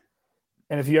passes.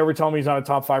 And if you ever tell me he's not a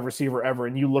top 5 receiver ever,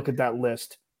 and you look at that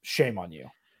list, shame on you.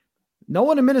 No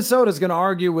one in Minnesota is going to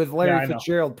argue with Larry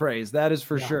Fitzgerald praise. That is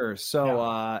for sure.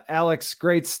 So, Alex,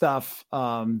 great stuff.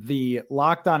 The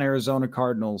Locked On Arizona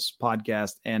Cardinals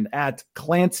podcast and at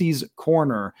Clancy's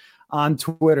Corner on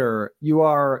Twitter.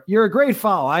 You're a great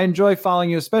follow. I enjoy following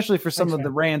you, especially for some of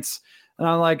the rants. And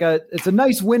I'm like, it's a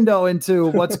nice window into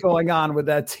what's going on with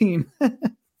that team.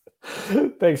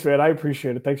 Thanks, man. I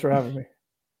appreciate it. Thanks for having me.